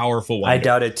freaking powerful one. I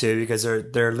doubt it too, because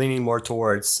they're leaning more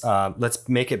towards let's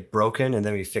make it broken and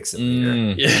then we fix it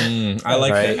later. I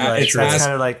like that. It's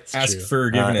kind of like ask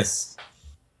forgiveness.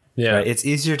 Yeah, right? It's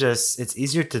easier to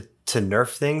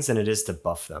nerf things than it is to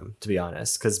buff them, to be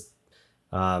honest, because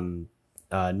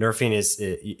nerfing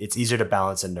it's easier to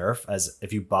balance a nerf, as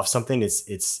if you buff something,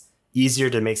 it's easier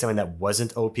to make something that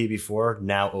wasn't OP before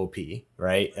now OP,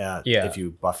 right? If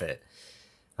you buff it.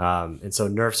 And so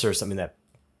nerfs are something that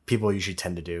people usually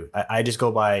tend to do. I just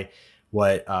go by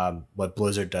what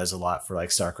Blizzard does a lot for like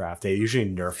StarCraft. They usually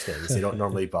nerf things. They don't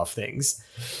normally buff things,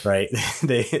 right?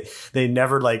 They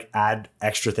never like add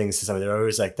extra things to something. They're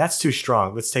always like, that's too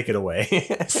strong, let's take it away.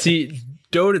 See,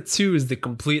 Dota 2 is the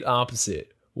complete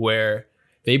opposite, where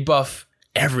they buff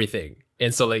everything.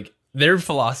 And so like their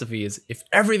philosophy is, if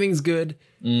everything's good,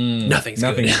 nothing's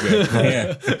good.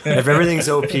 Yeah. If everything's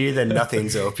OP, then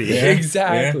nothing's OP.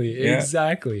 Exactly.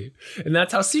 And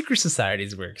that's how secret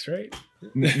societies works, right?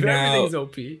 If everything's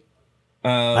OP.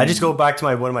 I just go back to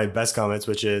one of my best comments,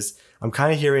 which is, I'm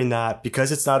kind of hearing that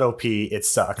because it's not OP, it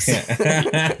sucks. Yes.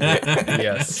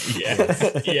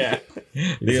 Yeah.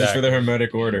 Yes, for the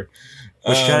Hermetic Order.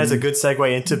 Which kind of is a good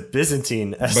segue into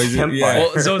Byzantine Empire.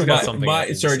 Well, Zoe's got something.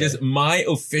 My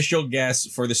official guess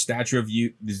for the statue of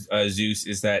Zeus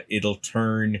is that it'll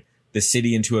turn the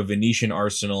city into a Venetian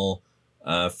arsenal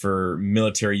for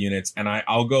military units, and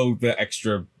I'll go the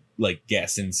extra like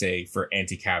guess and say for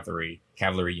cavalry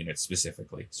units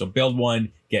specifically. So build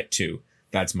 1, get 2.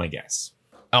 That's my guess.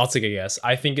 I'll take a guess.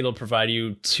 I think it'll provide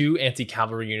you 2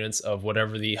 anti-cavalry units of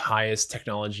whatever the highest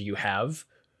technology you have,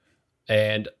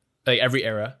 and like every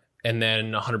era, and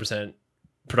then 100%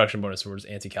 production bonus towards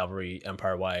anti-cavalry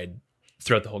empire-wide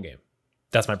throughout the whole game.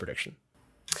 That's my prediction.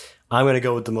 I'm going to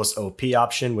go with the most OP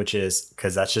option, which is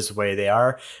because that's just the way they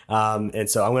are. And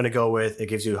so I'm going to go with, it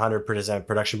gives you 100%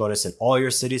 production bonus in all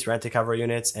your cities for anti-cavalry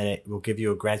units, and it will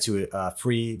grant you a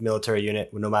free military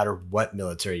unit no matter what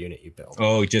military unit you build.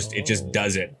 Oh, it just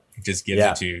does it. It just gives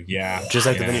it to you. Yeah. Just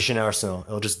like the Venetian arsenal.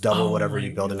 It'll just double whatever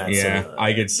you build in that city. Yeah,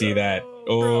 I could see that.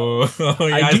 Oh,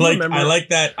 I like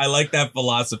that. I like that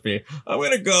philosophy. I'm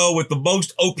going to go with the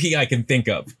most OP I can think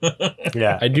of.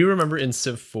 Yeah. I do remember in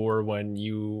Civ 4 when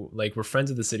you like were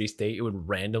friends of the city state, it would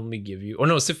randomly give you,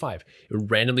 Civ 5, it would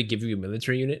randomly give you a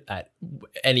military unit at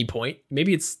any point.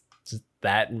 Maybe it's just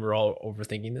that and we're all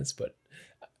overthinking this, but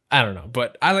I don't know.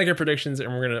 But I like our predictions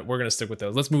and we're gonna stick with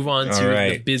those. Let's move on to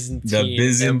the Byzantine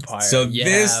Empire. So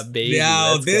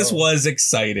this was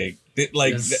exciting.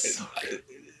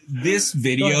 This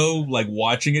video, like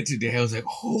watching it today, I was like,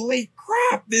 holy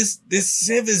crap, this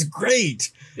Civ is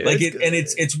great. Yeah,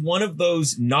 it's one of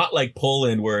those, not like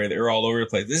Poland where they're all over the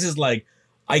place. This is like,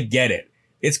 I get it.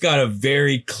 It's got a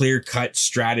very clear cut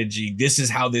strategy. This is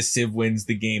how this Civ wins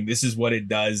the game. This is what it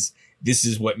does. This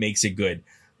is what makes it good.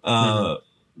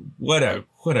 What a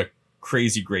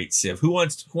crazy great Civ. Who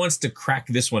wants to crack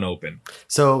this one open?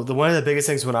 So one of the biggest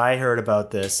things when I heard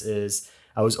about this is,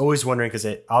 I was always wondering, because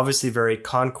it obviously very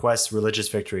conquest religious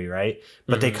victory, right?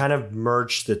 But they kind of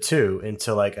merged the two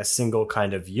into like a single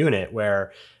kind of unit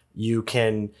where you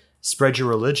can spread your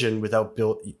religion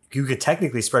you could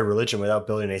technically spread religion without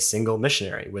building a single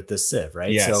missionary with this Civ,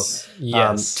 right? Yes.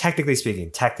 So technically speaking,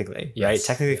 right?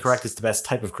 Technically correct is the best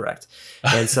type of correct.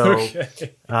 And so,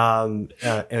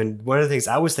 and one of the things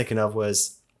I was thinking of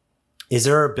was, is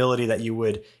there an ability that you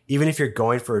would, even if you're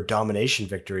going for a domination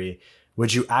victory,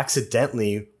 would you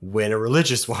accidentally win a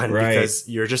religious one because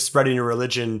you're just spreading your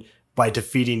religion by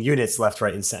defeating units left,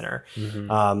 right, and center?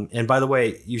 And by the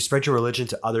way, you spread your religion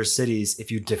to other cities if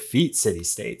you defeat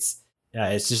city-states.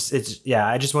 I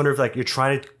just wonder if like you're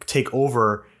trying to take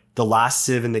over the last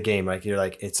Civ in the game. Like you're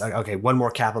like, it's like, okay, one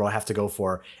more capital I have to go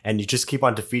for. And you just keep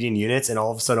on defeating units and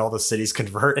all of a sudden all the cities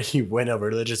convert and you win a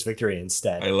religious victory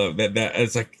instead. I love that.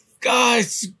 It's like,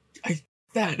 guys,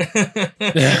 so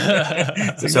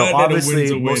obviously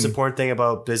the most important thing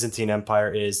about Byzantine Empire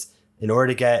is, in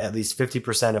order to get at least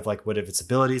 50% of like what if its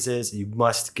abilities is, you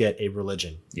must get a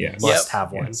religion. Yeah, you must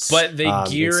have one. But they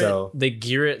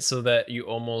gear it so that you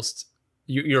almost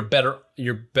your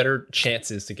better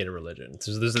chances to get a religion.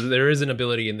 So there is an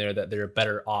ability in there that they're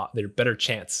better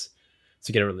chance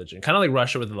to get a religion. Kind of like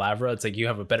Russia with the Lavra. It's like you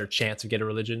have a better chance to get a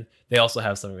religion. They also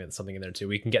have something in there too.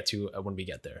 We can get to when we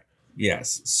get there.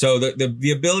 Yes. So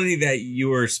the ability that you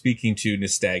were speaking to,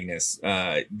 Nystagmus,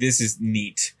 this is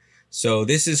neat. So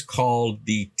this is called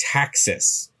the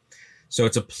Taxis. So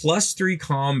it's a +3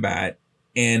 combat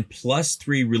and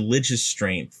 +3 religious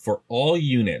strength for all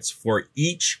units for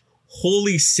each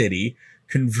holy city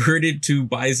converted to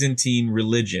Byzantine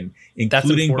religion,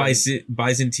 including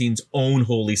Byzantine's own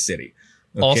holy city.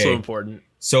 Okay? Also important.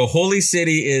 So holy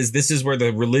city this is where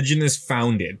the religion is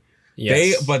founded.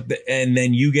 Yes. And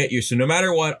then you get so no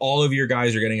matter what, all of your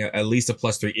guys are getting at least a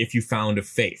 +3 if you found a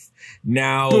faith.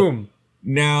 Now, boom.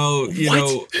 Now,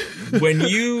 know, when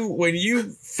you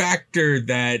factor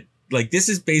that, like, this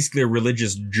is basically a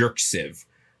religious jerk Civ.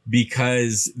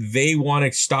 because they want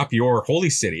to stop your holy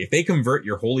city. If they convert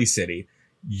your holy city,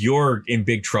 you're in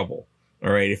big trouble.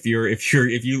 All right. If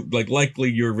you like,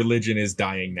 likely your religion is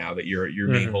dying now that your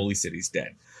main holy city's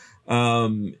dead.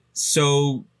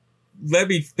 So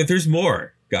but there's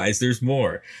more, guys. There's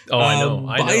more. Oh, I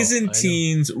know.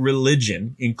 Byzantines'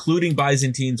 religion, including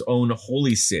Byzantine's own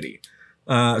holy city.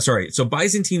 So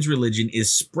Byzantine's religion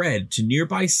is spread to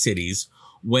nearby cities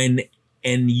when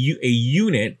a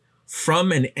unit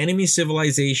from an enemy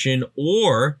civilization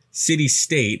or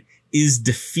city-state is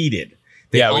defeated.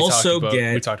 We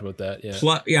talked about that.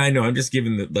 Yeah. I know. I'm just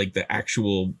giving the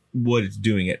actual what it's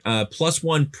doing it.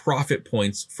 +1 profit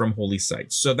points from holy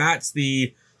sites. So that's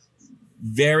the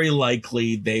very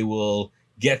likely they will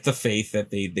get the faith that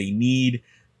they need.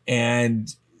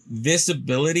 And this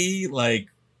ability, like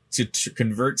to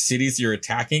convert cities you're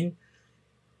attacking,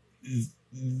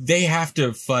 they have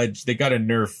to fudge. They got to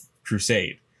nerf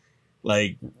Crusade.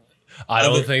 Like, I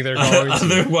don't think they're going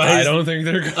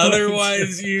to.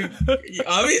 Otherwise, you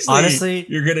obviously, honestly,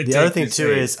 you're going to. The other thing too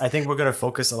is I think we're going to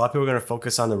focus. A lot of people are going to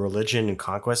focus on the religion and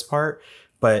conquest part,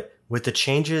 but with the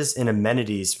changes in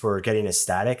amenities for getting a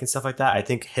static and stuff like that, I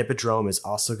think Hippodrome is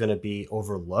also going to be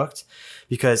overlooked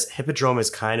because Hippodrome is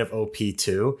kind of OP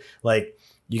too. Like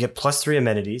you get +3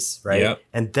 amenities, right? Yep.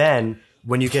 And then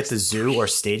when you get the zoo or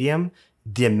stadium,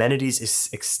 the amenities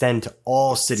extend to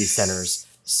all city centers.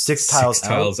 6 tiles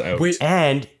out.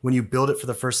 And when you build it for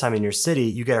the first time in your city,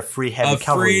 you get a free heavy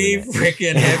cavalry unit.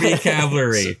 Freaking heavy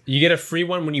cavalry. You get a free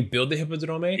one when you build the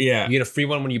Hippodrome. Yeah. You get a free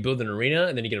one when you build an arena,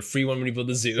 and then you get a free one when you build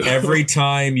the zoo. Every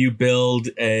time you build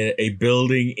a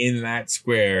building in that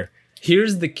square.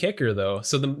 Here's the kicker, though.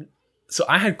 So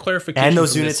I had clarification. And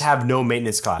those units have no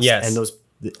maintenance costs. Yes.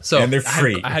 And they're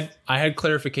free. I had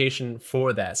clarification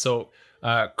for that. So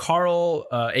Carl,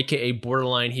 aka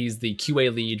Borderline, he's the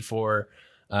QA lead for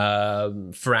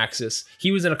Firaxis.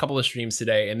 He was in a couple of streams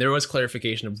today, and there was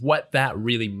clarification of what that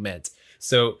really meant.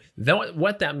 So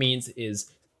what that means is,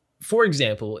 for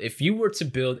example, if you were to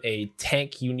build a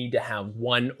tank, you need to have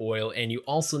 1 oil, and you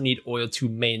also need oil to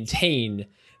maintain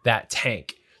that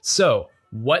tank. So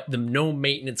what the no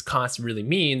maintenance cost really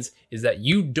means is that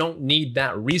you don't need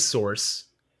that resource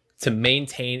to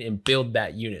maintain and build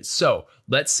that unit. So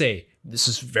let's say, this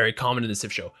is very common in the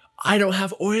Civ show, I don't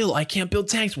have oil. I can't build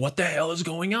tanks. What the hell is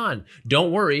going on?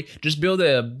 Don't worry. Just build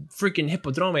a freaking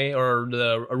hippodrome or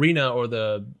the arena or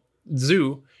the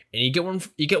zoo, and you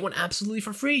get one absolutely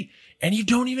for free. And you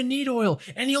don't even need oil.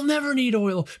 And you'll never need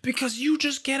oil because you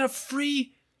just get a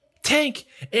free tank.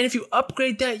 And if you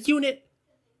upgrade that unit,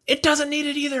 it doesn't need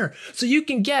it either. So you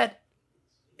can get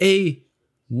a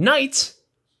knight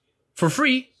for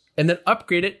free and then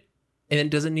upgrade it. And it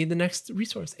doesn't need the next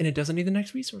resource. And it doesn't need the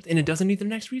next resource. And it doesn't need the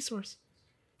next resource.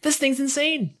 This thing's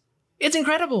insane. It's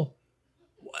incredible.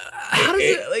 How does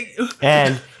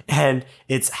it and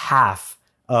it's half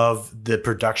of the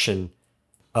production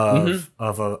of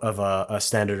a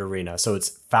standard arena. So it's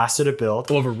faster to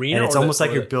build. Of arena, and it's almost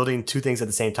like you're building 2 things at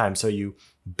the same time. So you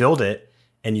build it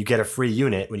and you get a free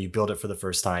unit when you build it for the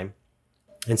first time.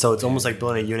 And so it's almost like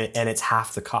building a unit, and it's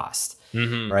half the cost. Right.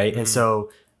 Mm-hmm. And so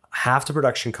half the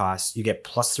production costs, you get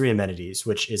 +3 amenities,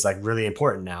 which is like really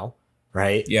important now,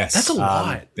 right? Yes. That's a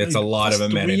lot. That's a lot of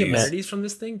amenities. 3 amenities from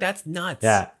this thing? That's nuts.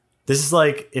 Yeah. This is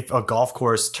like if a golf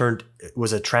course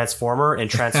was a transformer and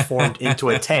transformed into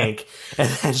a tank and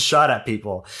then shot at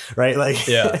people, right? Like,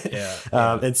 yeah.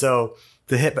 And so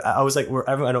I was like,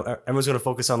 everyone's going to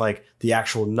focus on like the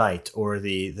actual knight or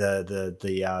the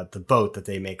boat that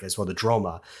they make as well, the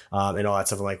droma, and all that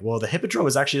stuff. I'm like, well, the hippodrome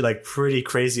is actually like pretty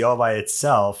crazy all by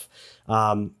itself.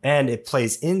 And it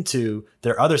plays into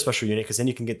their other special unit, because then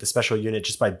you can get the special unit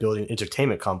just by building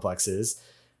entertainment complexes,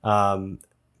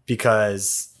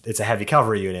 because it's a heavy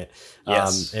cavalry unit.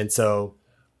 Yes. And so,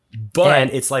 and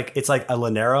it's like a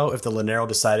Lanero, if the Lanero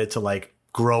decided to like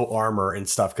grow armor and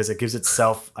stuff, because it gives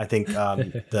itself, I think,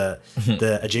 the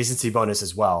adjacency bonus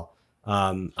as well.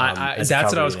 That's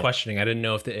what I was questioning. I don't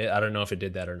know if it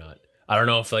did that or not. I don't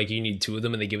know if like you need 2 of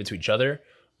them and they give it to each other,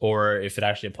 or if it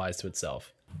actually applies to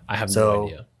itself. I have no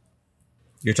idea.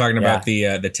 You're talking about the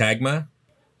Tagma?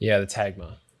 Yeah, the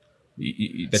Tagma.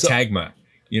 Tagma.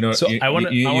 You know, so you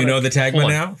know the Tagma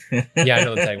now? Yeah, I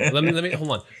know the Tagma. Let me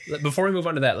hold on. Before we move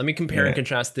on to that, let me compare and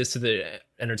contrast this to the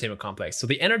entertainment complex. So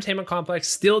the entertainment complex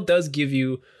still does give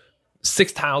you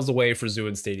 6 tiles away for zoo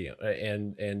and stadium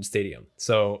and stadium.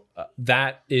 So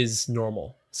that is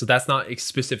normal. So that's not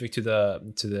specific to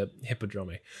the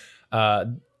hippodrome.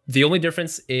 The only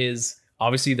difference is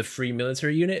obviously the free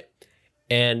military unit,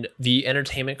 and the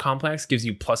entertainment complex gives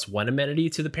you +1 amenity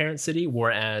to the parent city,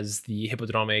 whereas the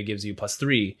hippodrome gives you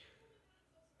 +3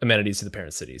 amenities to the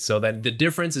parent city. So then the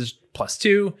difference is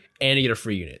 +2, and you get a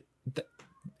free unit,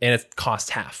 and it costs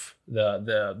half.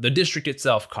 The district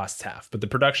itself costs half, but the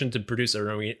production to produce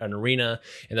an arena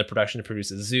and the production to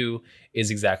produce a zoo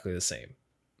is exactly the same.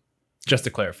 Just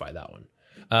to clarify that one.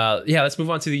 Let's move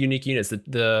on to the unique units.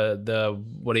 The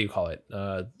what do you call it?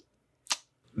 The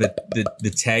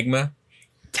Tagma.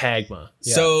 Tagma.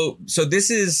 Yeah. So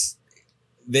this is,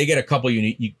 they get a couple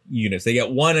unique units. They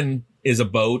get one is a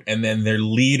boat, and then their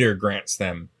leader grants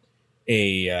them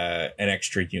an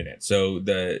extra unit. So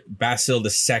the Basil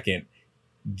II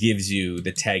gives you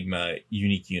the Tagma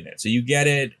unique unit. So you get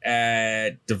it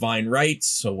at Divine Rights.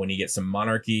 So when you get some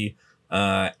monarchy,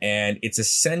 and it's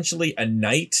essentially a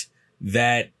knight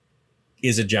that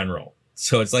is a general.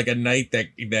 So it's like a knight that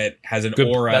has an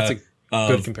aura. That's a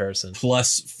good comparison.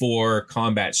 +4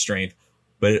 combat strength,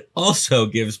 but it also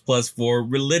gives +4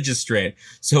 religious strength.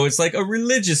 So it's like a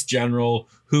religious general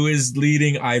who is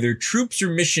leading either troops or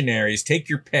missionaries. Take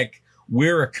your pick.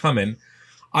 We're a coming.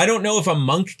 I don't know if a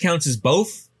monk counts as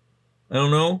both. I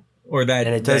don't know. Or that.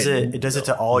 And it does it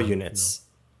to all units.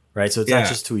 Right? So it's not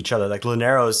just to each other. Like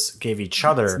Luneros gave each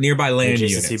other it's nearby land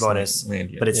adjacency bonus,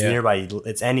 but it's nearby.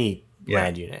 It's any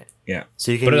land unit. Yeah.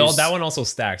 So you can. But that one also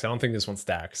stacks. I don't think this one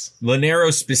stacks.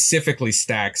 Lunero specifically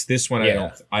stacks. This one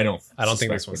I don't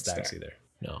think this one stacks either.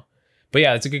 No. But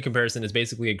yeah, it's a good comparison. It's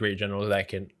basically a great general that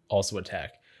can also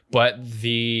attack. But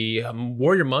the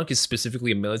warrior monk is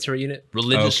specifically a military unit.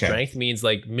 Religious strength means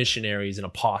like missionaries and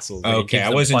apostles. Okay, I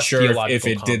wasn't sure if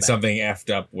it did something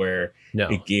effed up where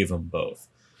it gave them both.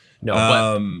 No,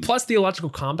 but plus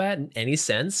theological combat in any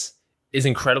sense is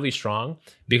incredibly strong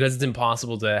because it's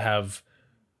impossible to have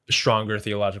stronger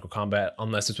theological combat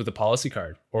unless it's with a policy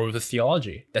card or with a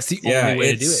theology. That's the only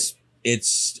way to do it.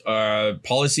 It's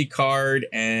policy card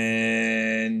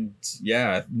and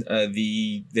their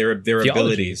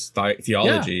abilities,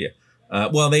 theology.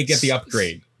 Well, they get the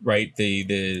upgrade, right? They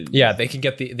can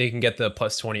get the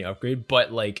 +20 upgrade,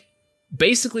 but like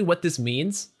basically what this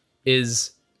means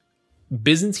is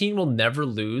Byzantine will never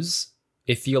lose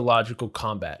a theological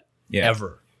combat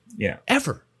ever. Yeah.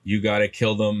 Ever. You got to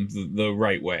kill them the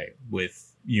right way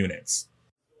with units.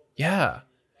 Yeah.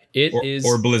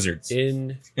 Or blizzards.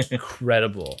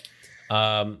 Incredible.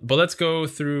 But let's go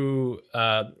through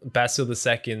Basil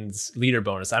II's leader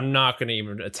bonus. I'm not going to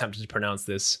even attempt to pronounce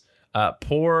this.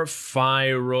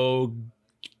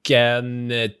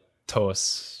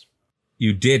 Porphyrogenetos.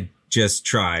 You did just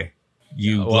try.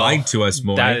 You lied to us,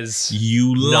 Moy.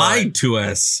 You lied to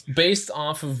us. Based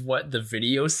off of what the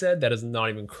video said, that is not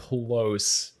even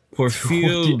close.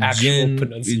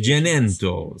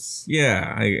 Porphyrogenetos.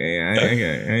 Yeah,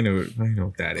 I know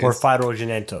what that is.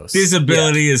 Porphyrogenetos. This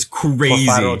ability is crazy.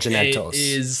 Porphyrogenetos. It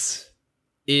is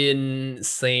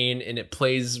insane, and it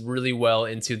plays really well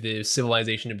into the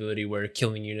civilization ability where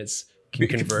killing units can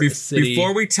convert a city.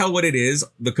 Before we tell what it is,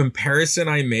 the comparison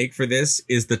I make for this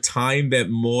is the time that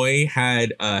Moy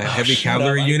had a heavy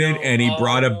cavalry unit and he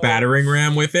brought a battering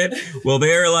ram with it. Well,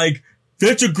 they're like,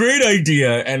 that's a great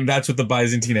idea, and that's what the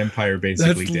Byzantine Empire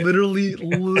basically did.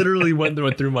 Literally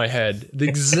went through my head. The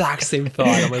exact same thought.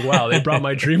 I'm like, wow, they brought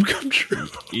my dream come true.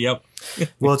 Yep.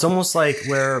 Well, it's almost like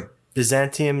where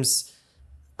Byzantium's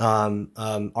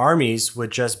armies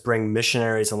would just bring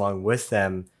missionaries along with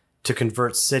them to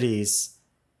convert cities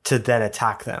to then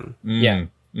attack them. Yeah.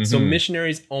 Mm-hmm. So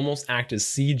missionaries almost act as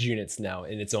siege units now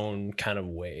in its own kind of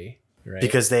way. Right?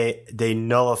 Because they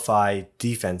nullify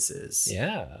defenses.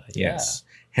 Yeah. Yes.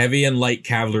 Heavy and light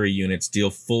cavalry units deal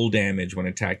full damage when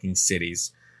attacking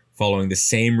cities following the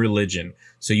same religion.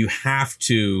 So you have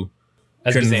to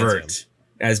convert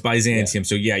as Byzantium.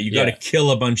 So you got to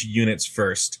kill a bunch of units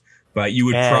first, but you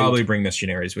would probably bring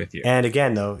missionaries with you. And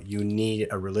again, though, you need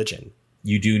a religion.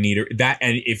 You do need that.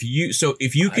 And if you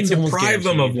can deprive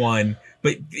them of one,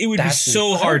 but it would be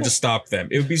so hard to stop them.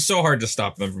 It would be so hard to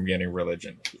stop them from getting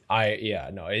religion.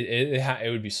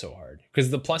 It would be so hard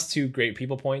because the +2 great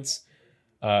people points,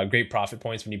 great profit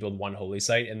points when you build one holy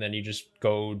site, and then you just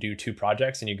go do 2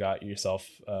 projects and you got yourself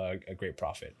a great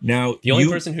profit. Now the only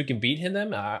person who can beat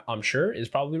them, I'm sure, is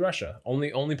probably Russia.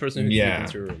 Only person who can beat them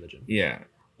through religion. Yeah,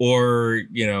 or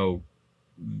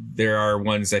there are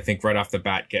ones I think right off the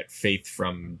bat get faith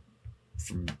from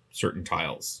certain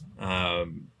tiles. The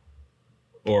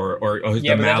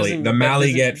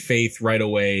Mali get faith right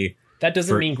away. That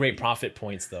doesn't mean great profit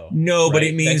points though. No, right? But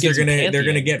it means they're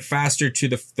gonna get faster to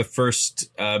the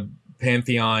first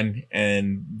Pantheon,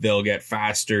 and they'll get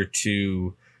faster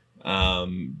to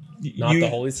the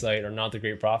holy site or not the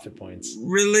great profit points.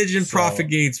 Religion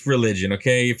propagates religion.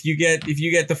 Okay, if you get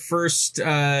the first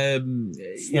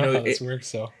this works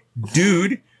so.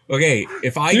 Dude, Okay,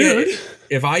 if I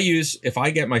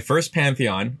get my first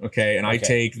Pantheon, okay, and I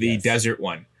take the desert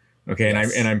one, okay,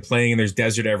 and I'm playing and there's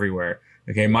desert everywhere.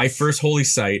 Okay, my first holy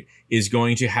site is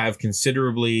going to have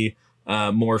considerably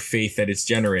more faith that it's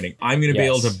generating. I'm going to be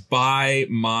able to buy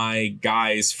my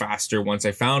guys faster once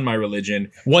I found my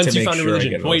religion. Once you found a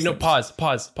religion. Wait, no, pause.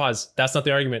 That's not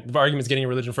the argument. The argument is getting a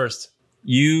religion first.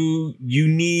 You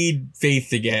need faith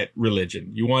to get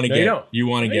religion. You want to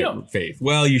get faith.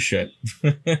 Well, you should.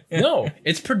 No,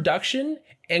 it's production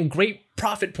and great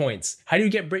profit points. How do you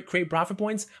get great profit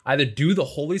points? Either do the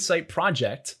holy site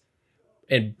project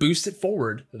and boost it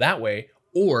forward that way,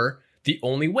 or the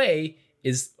only way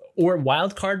is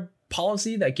wild card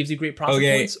policy that gives you great profit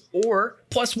points, or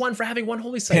 +1 for having one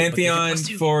holy site. Pantheon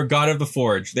for God of the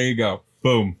Forge. There you go.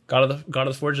 Boom. God of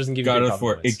the Forge doesn't give you God of the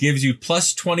Forge. It gives you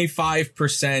plus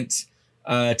 25%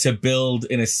 to build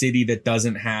in a city that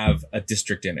doesn't have a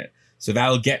district in it. So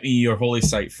that'll get me your holy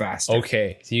site faster.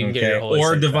 Okay, so you can get your holy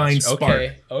site or Divine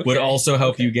faster. Spark would also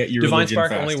help you get your Divine religion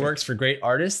Spark faster. only works for great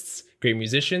artists, great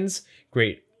musicians,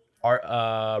 great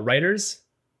writers,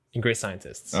 and great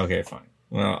scientists. Okay, fine.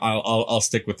 Well, I'll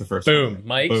stick with the first one. Boom,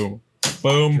 Mike.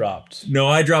 Boom. Dropped. No,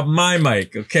 I dropped my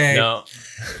mic. Okay. No.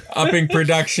 Upping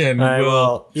production. All right,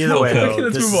 well, either way, though,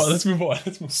 let's move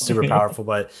on. Super powerful,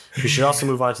 but we should also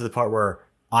move on to the part where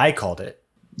I called it.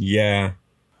 Yeah.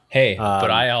 Hey,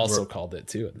 but I also called it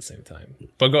too at the same time.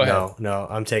 But go ahead. No,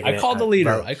 I'm taking it. I called the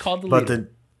leader.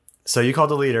 So you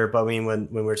called the leader, but I mean, when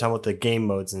we were talking about the game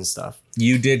modes and stuff,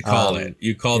 you did call it.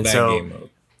 You called that game mode.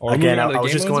 Again, I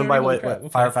was just going by what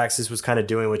Firefox was kind of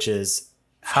doing, which is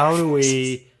how do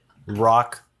we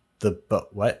rock the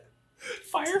what?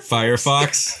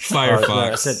 Firefox.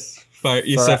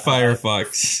 You said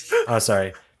Firefox. Oh,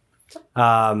 sorry.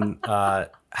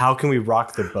 How can we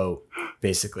rock the boat?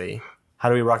 Basically, how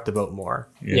do we rock the boat more?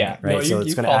 Yeah. Right. No, so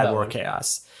it's going to add more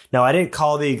chaos. Now, I didn't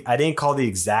call the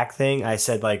exact thing. I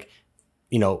said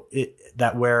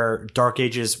that where Dark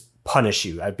Ages punish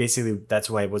you. That's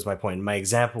why it was my point. My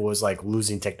example was like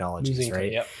losing technologies,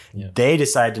 right? Yep. They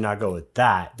decided to not go with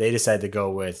that. They decided to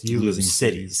go with you losing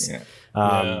cities.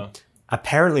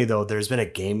 Apparently, though, there's been a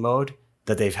game mode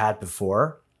that they've had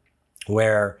before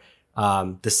where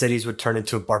the cities would turn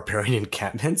into barbarian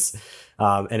encampments,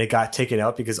 and it got taken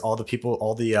out because all the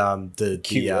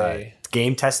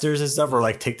game testers and stuff were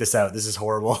like, "Take this out. This is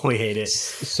horrible. We hate it."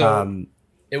 So.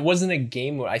 It wasn't a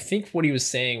game mode. I think what he was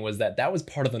saying was that was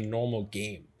part of the normal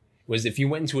game. Was if you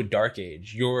went into a dark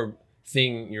age, your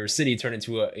city turned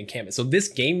into an encampment. So this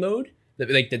game mode,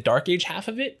 like the dark age half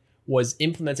of it, was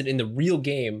implemented in the real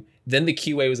game. Then the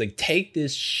QA was like, take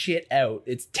this shit out.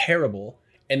 It's terrible.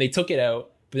 And they took it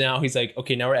out. But now he's like,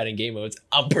 okay, now we're adding game modes.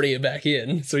 I'm putting it back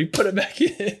in. So he put it back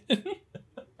in.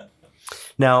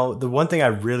 Now, the one thing I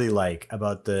really like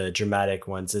about the dramatic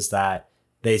ones is that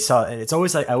they saw, and it's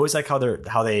always like, I always like how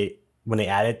they when they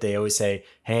add it, they always say,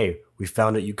 "Hey, we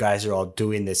found out you guys are all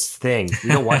doing this thing. We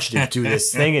don't want you to do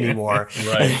this thing anymore."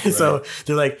 Right. So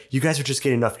they're like, "You guys are just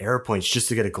getting enough error points just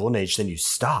to get a golden age. Then you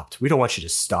stopped. We don't want you to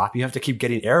stop. You have to keep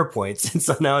getting error points." And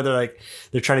so now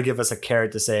they're trying to give us a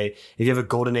carrot to say, if you have a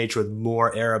golden age with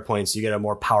more error points, you get a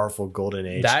more powerful golden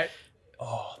age.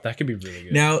 That could be really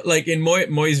good. Now, like in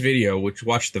Moy's video,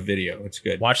 watch the video. It's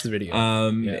good. Watch the video.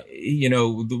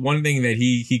 The one thing that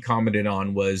he commented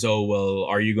on was, "Oh, well,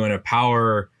 are you going to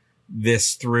power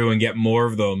this through and get more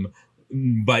of them?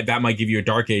 But that might give you a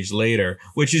dark age later,"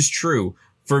 which is true.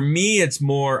 For me, it's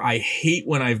more, I hate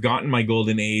when I've gotten my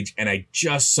golden age and I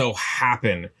just so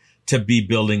happen to be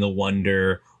building a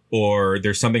wonder, or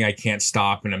there's something I can't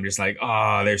stop and I'm just like,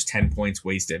 there's 10 points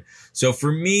wasted. So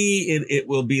for me, it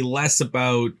will be less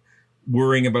about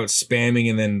worrying about spamming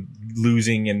and then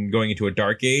losing and going into a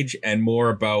dark age, and more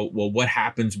about, well, what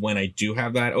happens when I do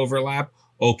have that overlap?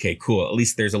 Okay, cool. At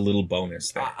least there's a little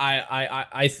bonus there.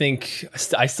 I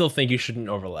still think you shouldn't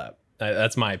overlap.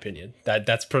 That's my opinion.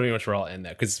 That's pretty much where I'll end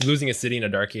that, because losing a city in a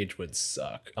dark age would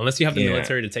suck unless you have the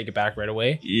military to take it back right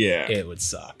away. Yeah, it would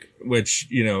suck. Which,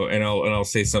 and I'll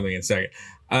say something in a second.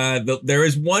 There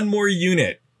is one more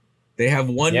unit. They have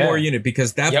one more unit,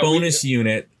 because that bonus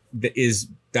unit is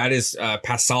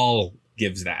Pascal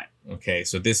gives that. Okay,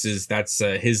 so that's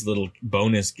his little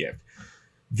bonus gift.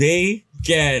 They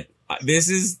get this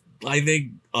is, I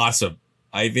think, awesome.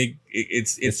 I think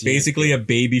it's basically a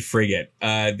baby frigate.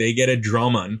 They get a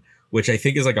Drummond, which I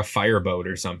think is like a fireboat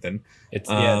or something. It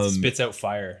spits out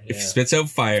fire. It spits out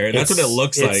fire. That's what it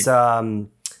looks like.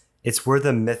 It's where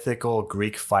the mythical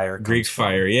Greek fire comes Greek from.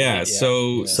 fire, yeah.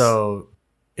 So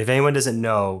if anyone doesn't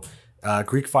know,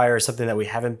 Greek fire is something that we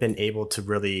haven't been able to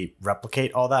really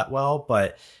replicate all that well,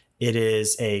 but It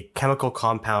is a chemical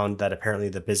compound that apparently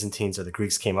the Byzantines or the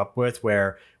Greeks came up with,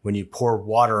 where when you pour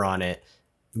water on it,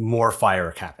 more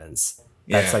fire happens.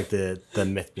 That's like the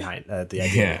myth behind the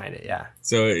idea behind it. Yeah.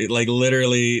 So like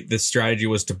literally the strategy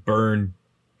was to burn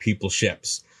people's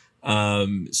ships. So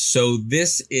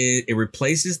it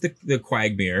replaces the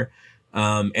Quagmire,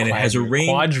 and it has a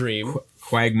range.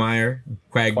 Quagmire.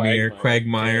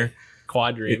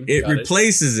 Quadream. It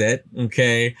replaces it.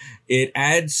 Okay. It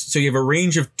adds, so you have a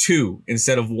range of 2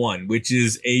 instead of 1, which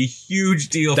is a huge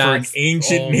deal for an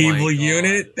ancient naval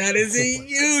unit. That is a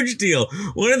huge deal.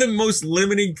 One of the most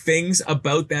limiting things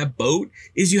about that boat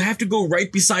is you have to go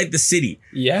right beside the city.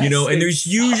 Yes, and there's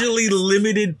usually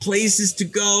limited places to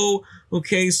go.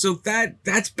 Okay. So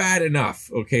that's bad enough.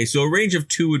 Okay. So a range of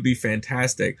 2 would be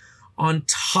fantastic. On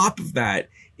top of that,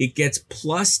 it gets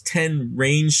plus 10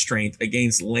 range strength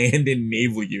against land and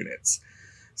naval units.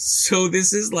 So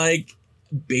this is like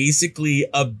basically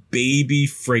a baby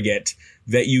frigate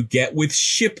that you get with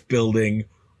shipbuilding,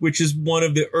 which is one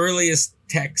of the earliest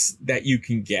techs that you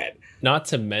can get. Not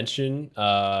to mention,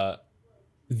 the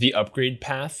upgrade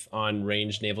path on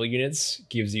ranged naval units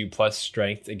gives you plus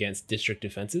strength against district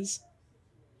defenses.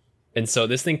 And so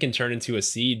this thing can turn into a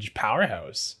siege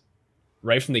powerhouse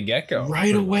right from the get-go.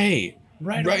 Right away.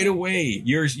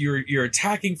 You're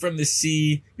attacking from the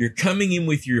sea. You're coming in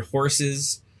with your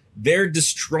horses. They're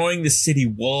destroying the city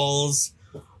walls.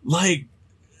 Like,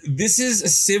 this is a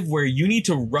civ where you need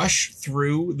to rush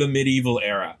through the medieval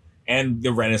era and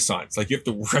the Renaissance. Like, you have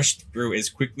to rush through as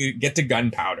quickly, get to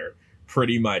gunpowder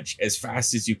pretty much as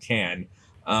fast as you can.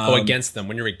 Against them,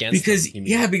 when you're against them. Because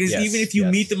even if you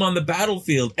meet them on the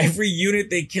battlefield, every unit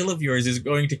they kill of yours is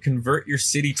going to convert your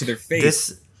city to their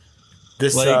face.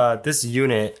 This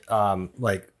unit,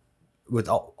 like, with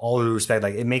all due respect,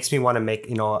 like, it makes me want to make,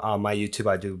 on my YouTube,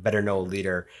 I do Better Know a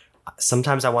Leader.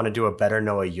 Sometimes I want to do a Better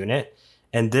Know a unit.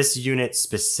 And this unit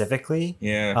specifically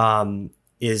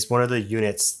is one of the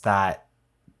units that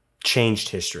changed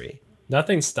history.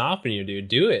 Nothing's stopping you, dude.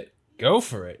 Do it. Go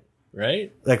for it.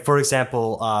 Right? Like, for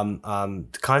example,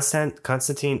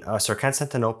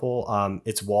 Constantinople,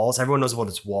 its walls, everyone knows about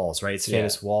its walls, right? Its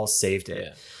famous walls saved it.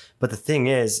 Yeah. But the thing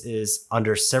is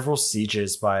under several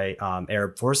sieges by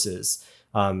Arab forces,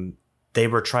 they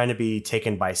were trying to be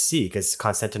taken by sea because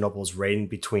Constantinople is right in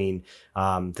between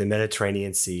the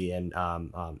Mediterranean Sea and,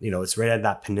 it's right at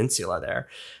that peninsula there.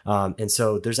 And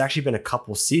so there's actually been a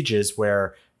couple sieges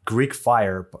where Greek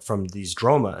fire from these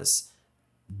dromas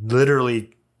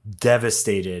literally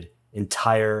devastated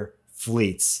entire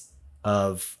fleets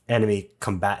of enemy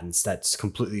combatants that's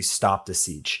completely stopped the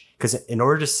siege. Because in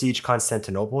order to siege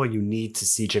Constantinople, you need to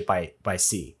siege it by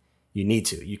sea. You need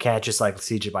to. You can't just like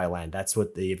siege it by land. That's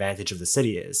what the advantage of the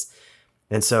city is.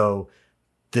 And so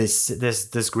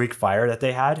this Greek fire that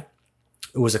they had,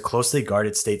 it was a closely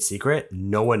guarded state secret.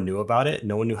 No one knew about it.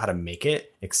 No one knew how to make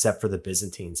it except for the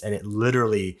Byzantines. And it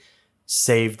literally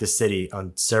saved the city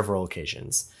on several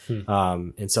occasions.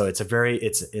 And so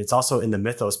it's also in the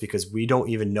mythos because we don't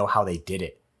even know how they did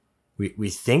it. We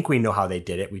think we know how they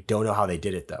did it. We don't know how they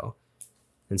did it though.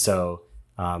 And so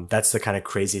that's the kind of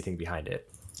crazy thing behind it.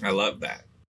 I love that.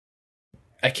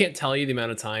 I can't tell you the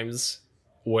amount of times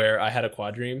where I had a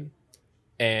quadream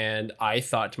and I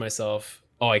thought to myself,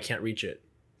 oh, I can't reach it.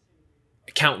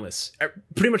 Countless.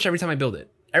 Pretty much every time I build it.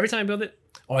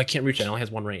 Oh, I can't reach it. It only has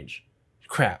one range.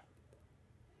 Crap.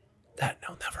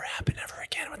 That'll never happen ever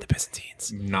again with the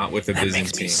Byzantines. Not with the Byzantines. That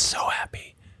makes me so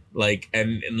happy. Like,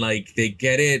 and like they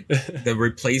get it. The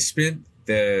replacement,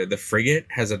 the frigate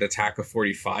has an attack of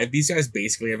 45. These guys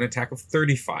basically have an attack of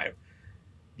 35.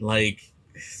 Like,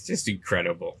 it's just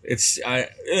incredible.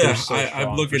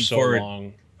 I'm looking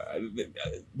forward.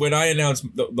 When I announce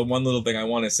the one little thing I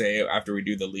want to say after we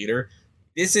do the leader,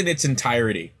 this in its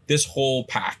entirety, this whole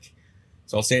pack.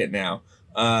 So I'll say it now.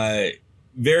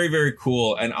 Very, very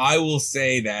cool. And I will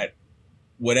say that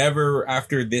whatever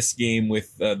after this game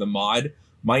with the mod,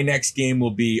 my next game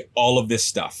will be all of this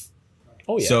stuff.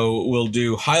 Oh, yeah. So we'll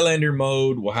do Highlander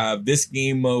mode. We'll have this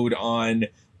game mode on.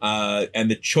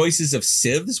 And the choices of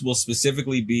civs will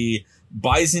specifically be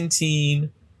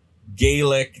Byzantine,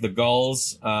 Gaelic, the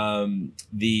Gauls,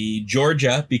 the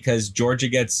Georgia, because Georgia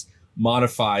gets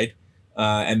modified.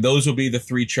 And those will be the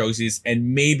 3 choices.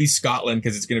 And maybe Scotland,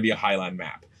 because it's going to be a Highland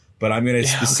map. But I'm going to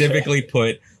specifically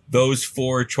put those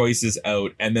 4 choices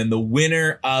out. And then the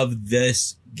winner of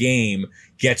this game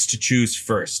gets to choose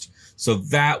first. So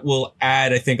that will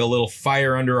add, I think, a little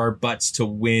fire under our butts to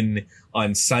win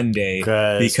on Sunday.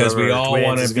 Because we all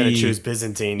want to be... choose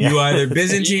Byzantine. Yeah. You either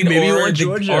Byzantine or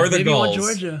the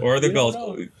Gauls. Or the Gauls.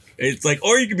 It's like,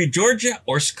 or you could be Georgia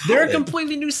or Scotland. They're a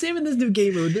completely new sim in this new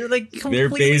game mode. They're like completely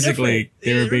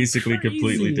they're basically crazy.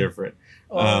 completely different.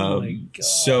 Oh my god!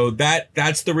 So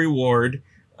that's the reward,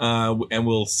 and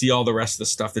we'll see all the rest of the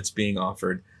stuff that's being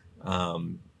offered.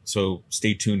 So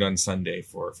stay tuned on Sunday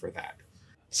for that.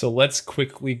 So let's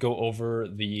quickly go over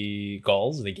the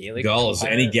Gauls, the Gaelic. Gauls,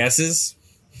 Empire. any guesses?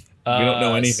 We don't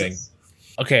know anything.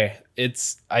 Okay,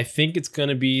 I think it's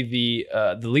gonna be the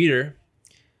leader.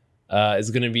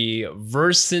 Is gonna be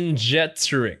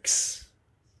Vercingetorix.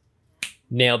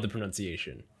 Nailed the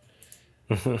pronunciation.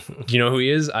 Do you know who he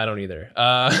is? I don't either.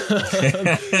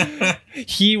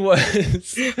 He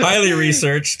was highly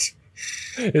researched.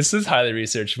 This is highly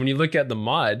researched. When you look at the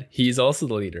mod, he's also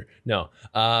the leader. No.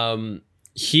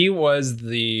 He was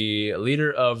the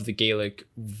leader of the Gaelic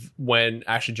when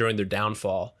actually during their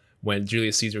downfall, when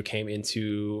Julius Caesar came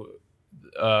into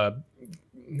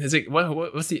is it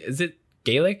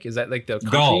Gaelic? Is that like the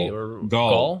country or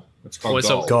Gaul? It's called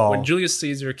Gaul. Gaul. So when Julius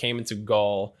Caesar came into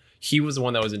Gaul, he was the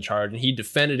one that was in charge, and he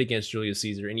defended against Julius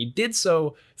Caesar, and he did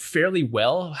so fairly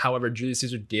well. However, Julius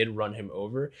Caesar did run him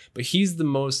over, but he's the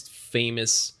most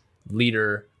famous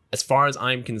leader, as far as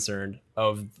I'm concerned,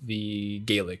 of the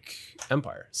Gaelic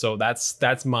Empire. So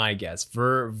that's my guess.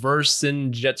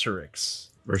 Vercingetorix.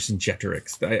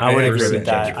 Vercingetorix. I would agree with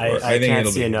that. I think can't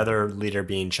see another leader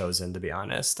being chosen, to be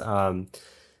honest.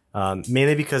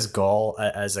 Mainly because Gaul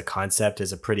as a concept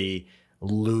is a pretty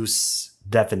loose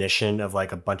definition of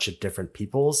like a bunch of different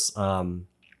peoples. And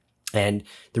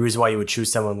the reason why you would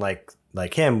choose someone like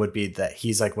him would be that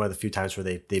he's like one of the few times where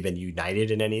they've been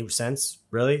united in any sense,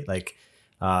 really. Like,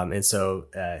 and so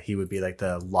he would be like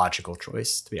the logical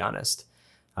choice, to be honest.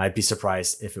 I'd be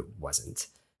surprised if it wasn't.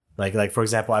 Like for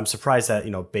example, I'm surprised that,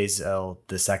 Basil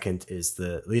II is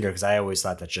the leader, because I always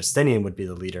thought that Justinian would be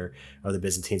the leader of the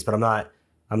Byzantines, but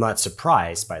I'm not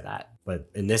surprised by that.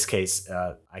 But in this case,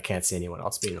 I can't see anyone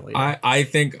else being the leader. I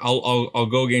think I'll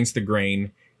go against the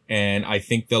grain, and I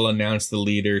think they'll announce the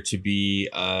leader to be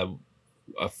a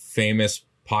famous,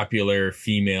 popular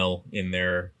female in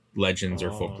their legends or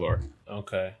folklore.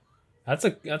 Okay, that's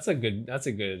a good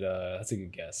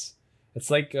guess. It's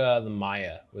like the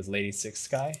Maya with Lady Six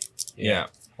Sky. Yeah.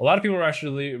 A lot of people were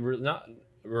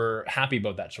happy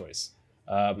about that choice.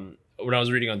 When I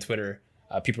was reading on Twitter,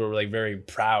 people were like very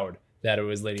proud that it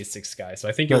was Lady Six Sky. So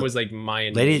I think it was like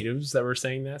Mayan natives that were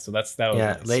saying that. So that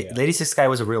was nice. Lady Six Sky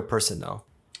was a real person, though.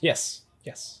 Yes.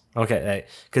 Okay,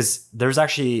 because there's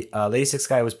actually Lady Six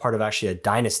Sky was part of actually a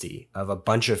dynasty of a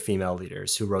bunch of female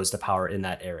leaders who rose to power in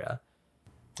that area.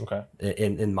 Okay.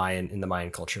 In the Mayan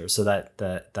culture, so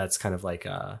that's kind of like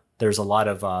there's a lot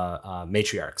of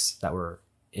matriarchs that were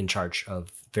in charge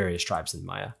of various tribes in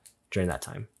Maya during that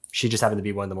time. She just happened to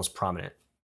be one of the most prominent.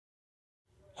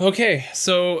 Okay,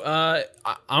 so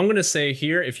I'm gonna say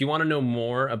here, if you want to know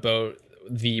more about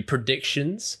the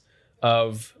predictions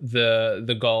of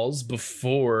the Gauls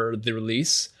before the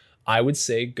release, I would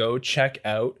say go check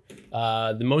out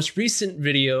the most recent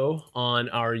video on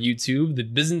our YouTube, the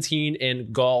Byzantine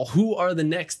and Gaul, who are the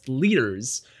next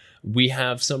leaders. We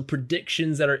have some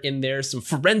predictions that are in there, some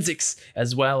forensics,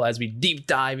 as well as we deep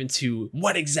dive into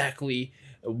what exactly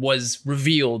was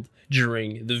revealed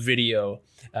during the video.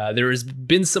 There has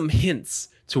been some hints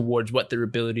towards what their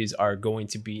abilities are going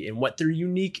to be and what their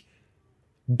unique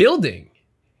building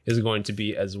is going to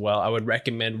be as well. I would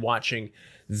recommend watching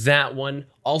that one.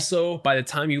 Also, by the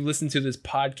time you listen to this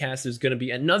podcast, there's going to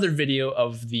be another video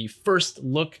of the first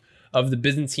look of the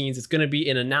Byzantines. It's going to be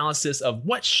an analysis of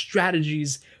what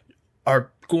strategies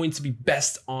are going to be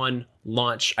best on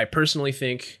launch. I personally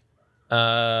think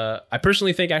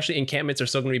actually encampments are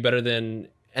still going to be better than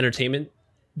entertainment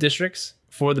districts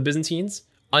for the Byzantines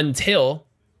until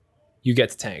you get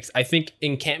to tanks. I think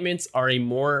encampments are a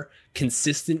more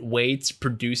consistent way to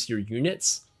produce your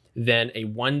units than a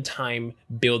one-time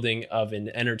building of an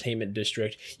entertainment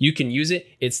district. You can use it,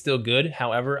 it's still good.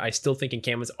 However, I still think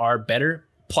encampments are better,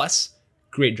 plus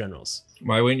great generals.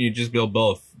 Why wouldn't you just build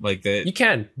both? Like that? You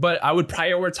can, but I would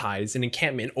prioritize an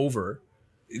encampment over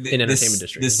an entertainment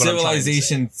district. The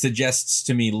civilization suggests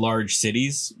to me large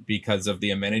cities because of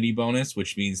the amenity bonus,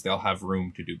 which means they'll have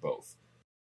room to do both.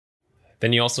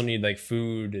 Then you also need like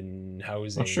food and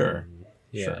housing. Oh, sure.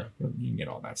 Yeah. Sure. You can get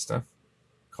all that stuff.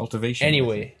 Cultivation.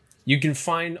 Anyway, you can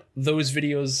find those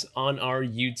videos on our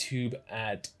YouTube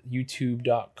at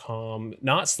youtube.com,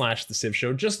 not /The Civ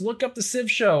Show. Just look up The Civ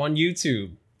Show on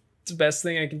YouTube. It's the best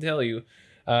thing I can tell you.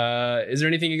 Is there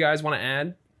anything you guys want to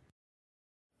add?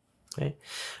 Okay.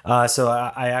 So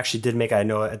I actually did make, I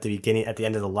know at the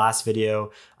end of the last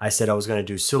video, I said I was going to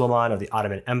do Suleiman of the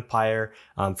Ottoman Empire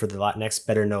for the next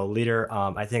Better Know leader.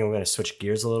 I think I'm going to switch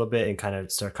gears a little bit and kind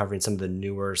of start covering some of the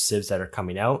newer civs that are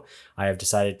coming out. I have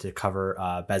decided to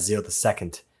cover Basil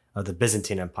II of the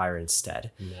Byzantine Empire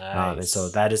instead. Nice. And so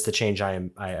that is the change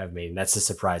I've made. And that's the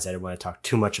surprise. I didn't want to talk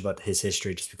too much about his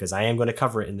history just because I am going to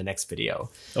cover it in the next video.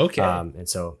 Okay. And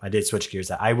so I did switch gears.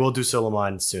 I will do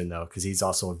Suleiman soon though, because he's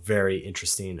also a very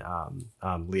interesting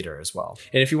leader as well.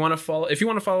 And if you want to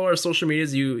follow our social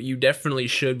medias, you definitely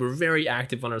should. We're very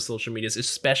active on our social medias,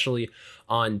 especially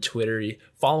on Twitter.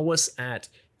 Follow us at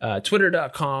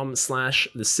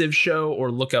twitter.com/The Civ Show,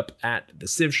 or look up at The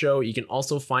Civ Show. You can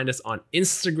also find us on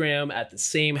Instagram at the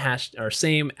same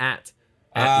at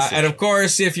and of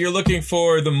course, if you're looking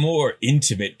for the more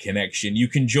intimate connection, you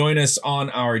can join us on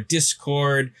our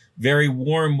Discord. Very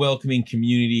warm, welcoming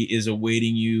community is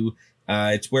awaiting you.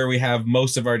 It's where we have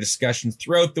most of our discussions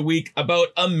throughout the week about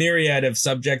a myriad of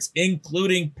subjects,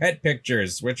 including pet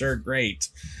pictures, which are great.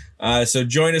 So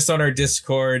join us on our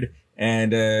Discord,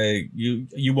 and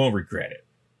you won't regret it.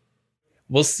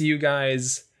 We'll see you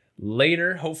guys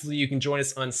later. Hopefully you can join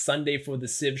us on Sunday for the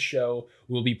Civ Show.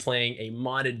 We'll be playing a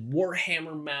modded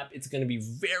Warhammer map. It's going to be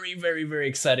very, very, very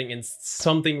exciting and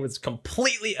something that's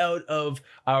completely out of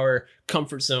our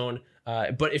comfort zone.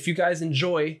 But if you guys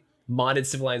enjoy modded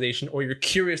civilization, or you're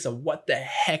curious of what the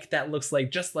heck that looks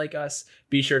like, just like us,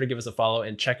 be sure to give us a follow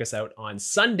and check us out on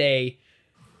Sunday.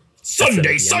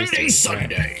 Sunday.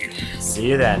 See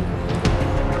you then.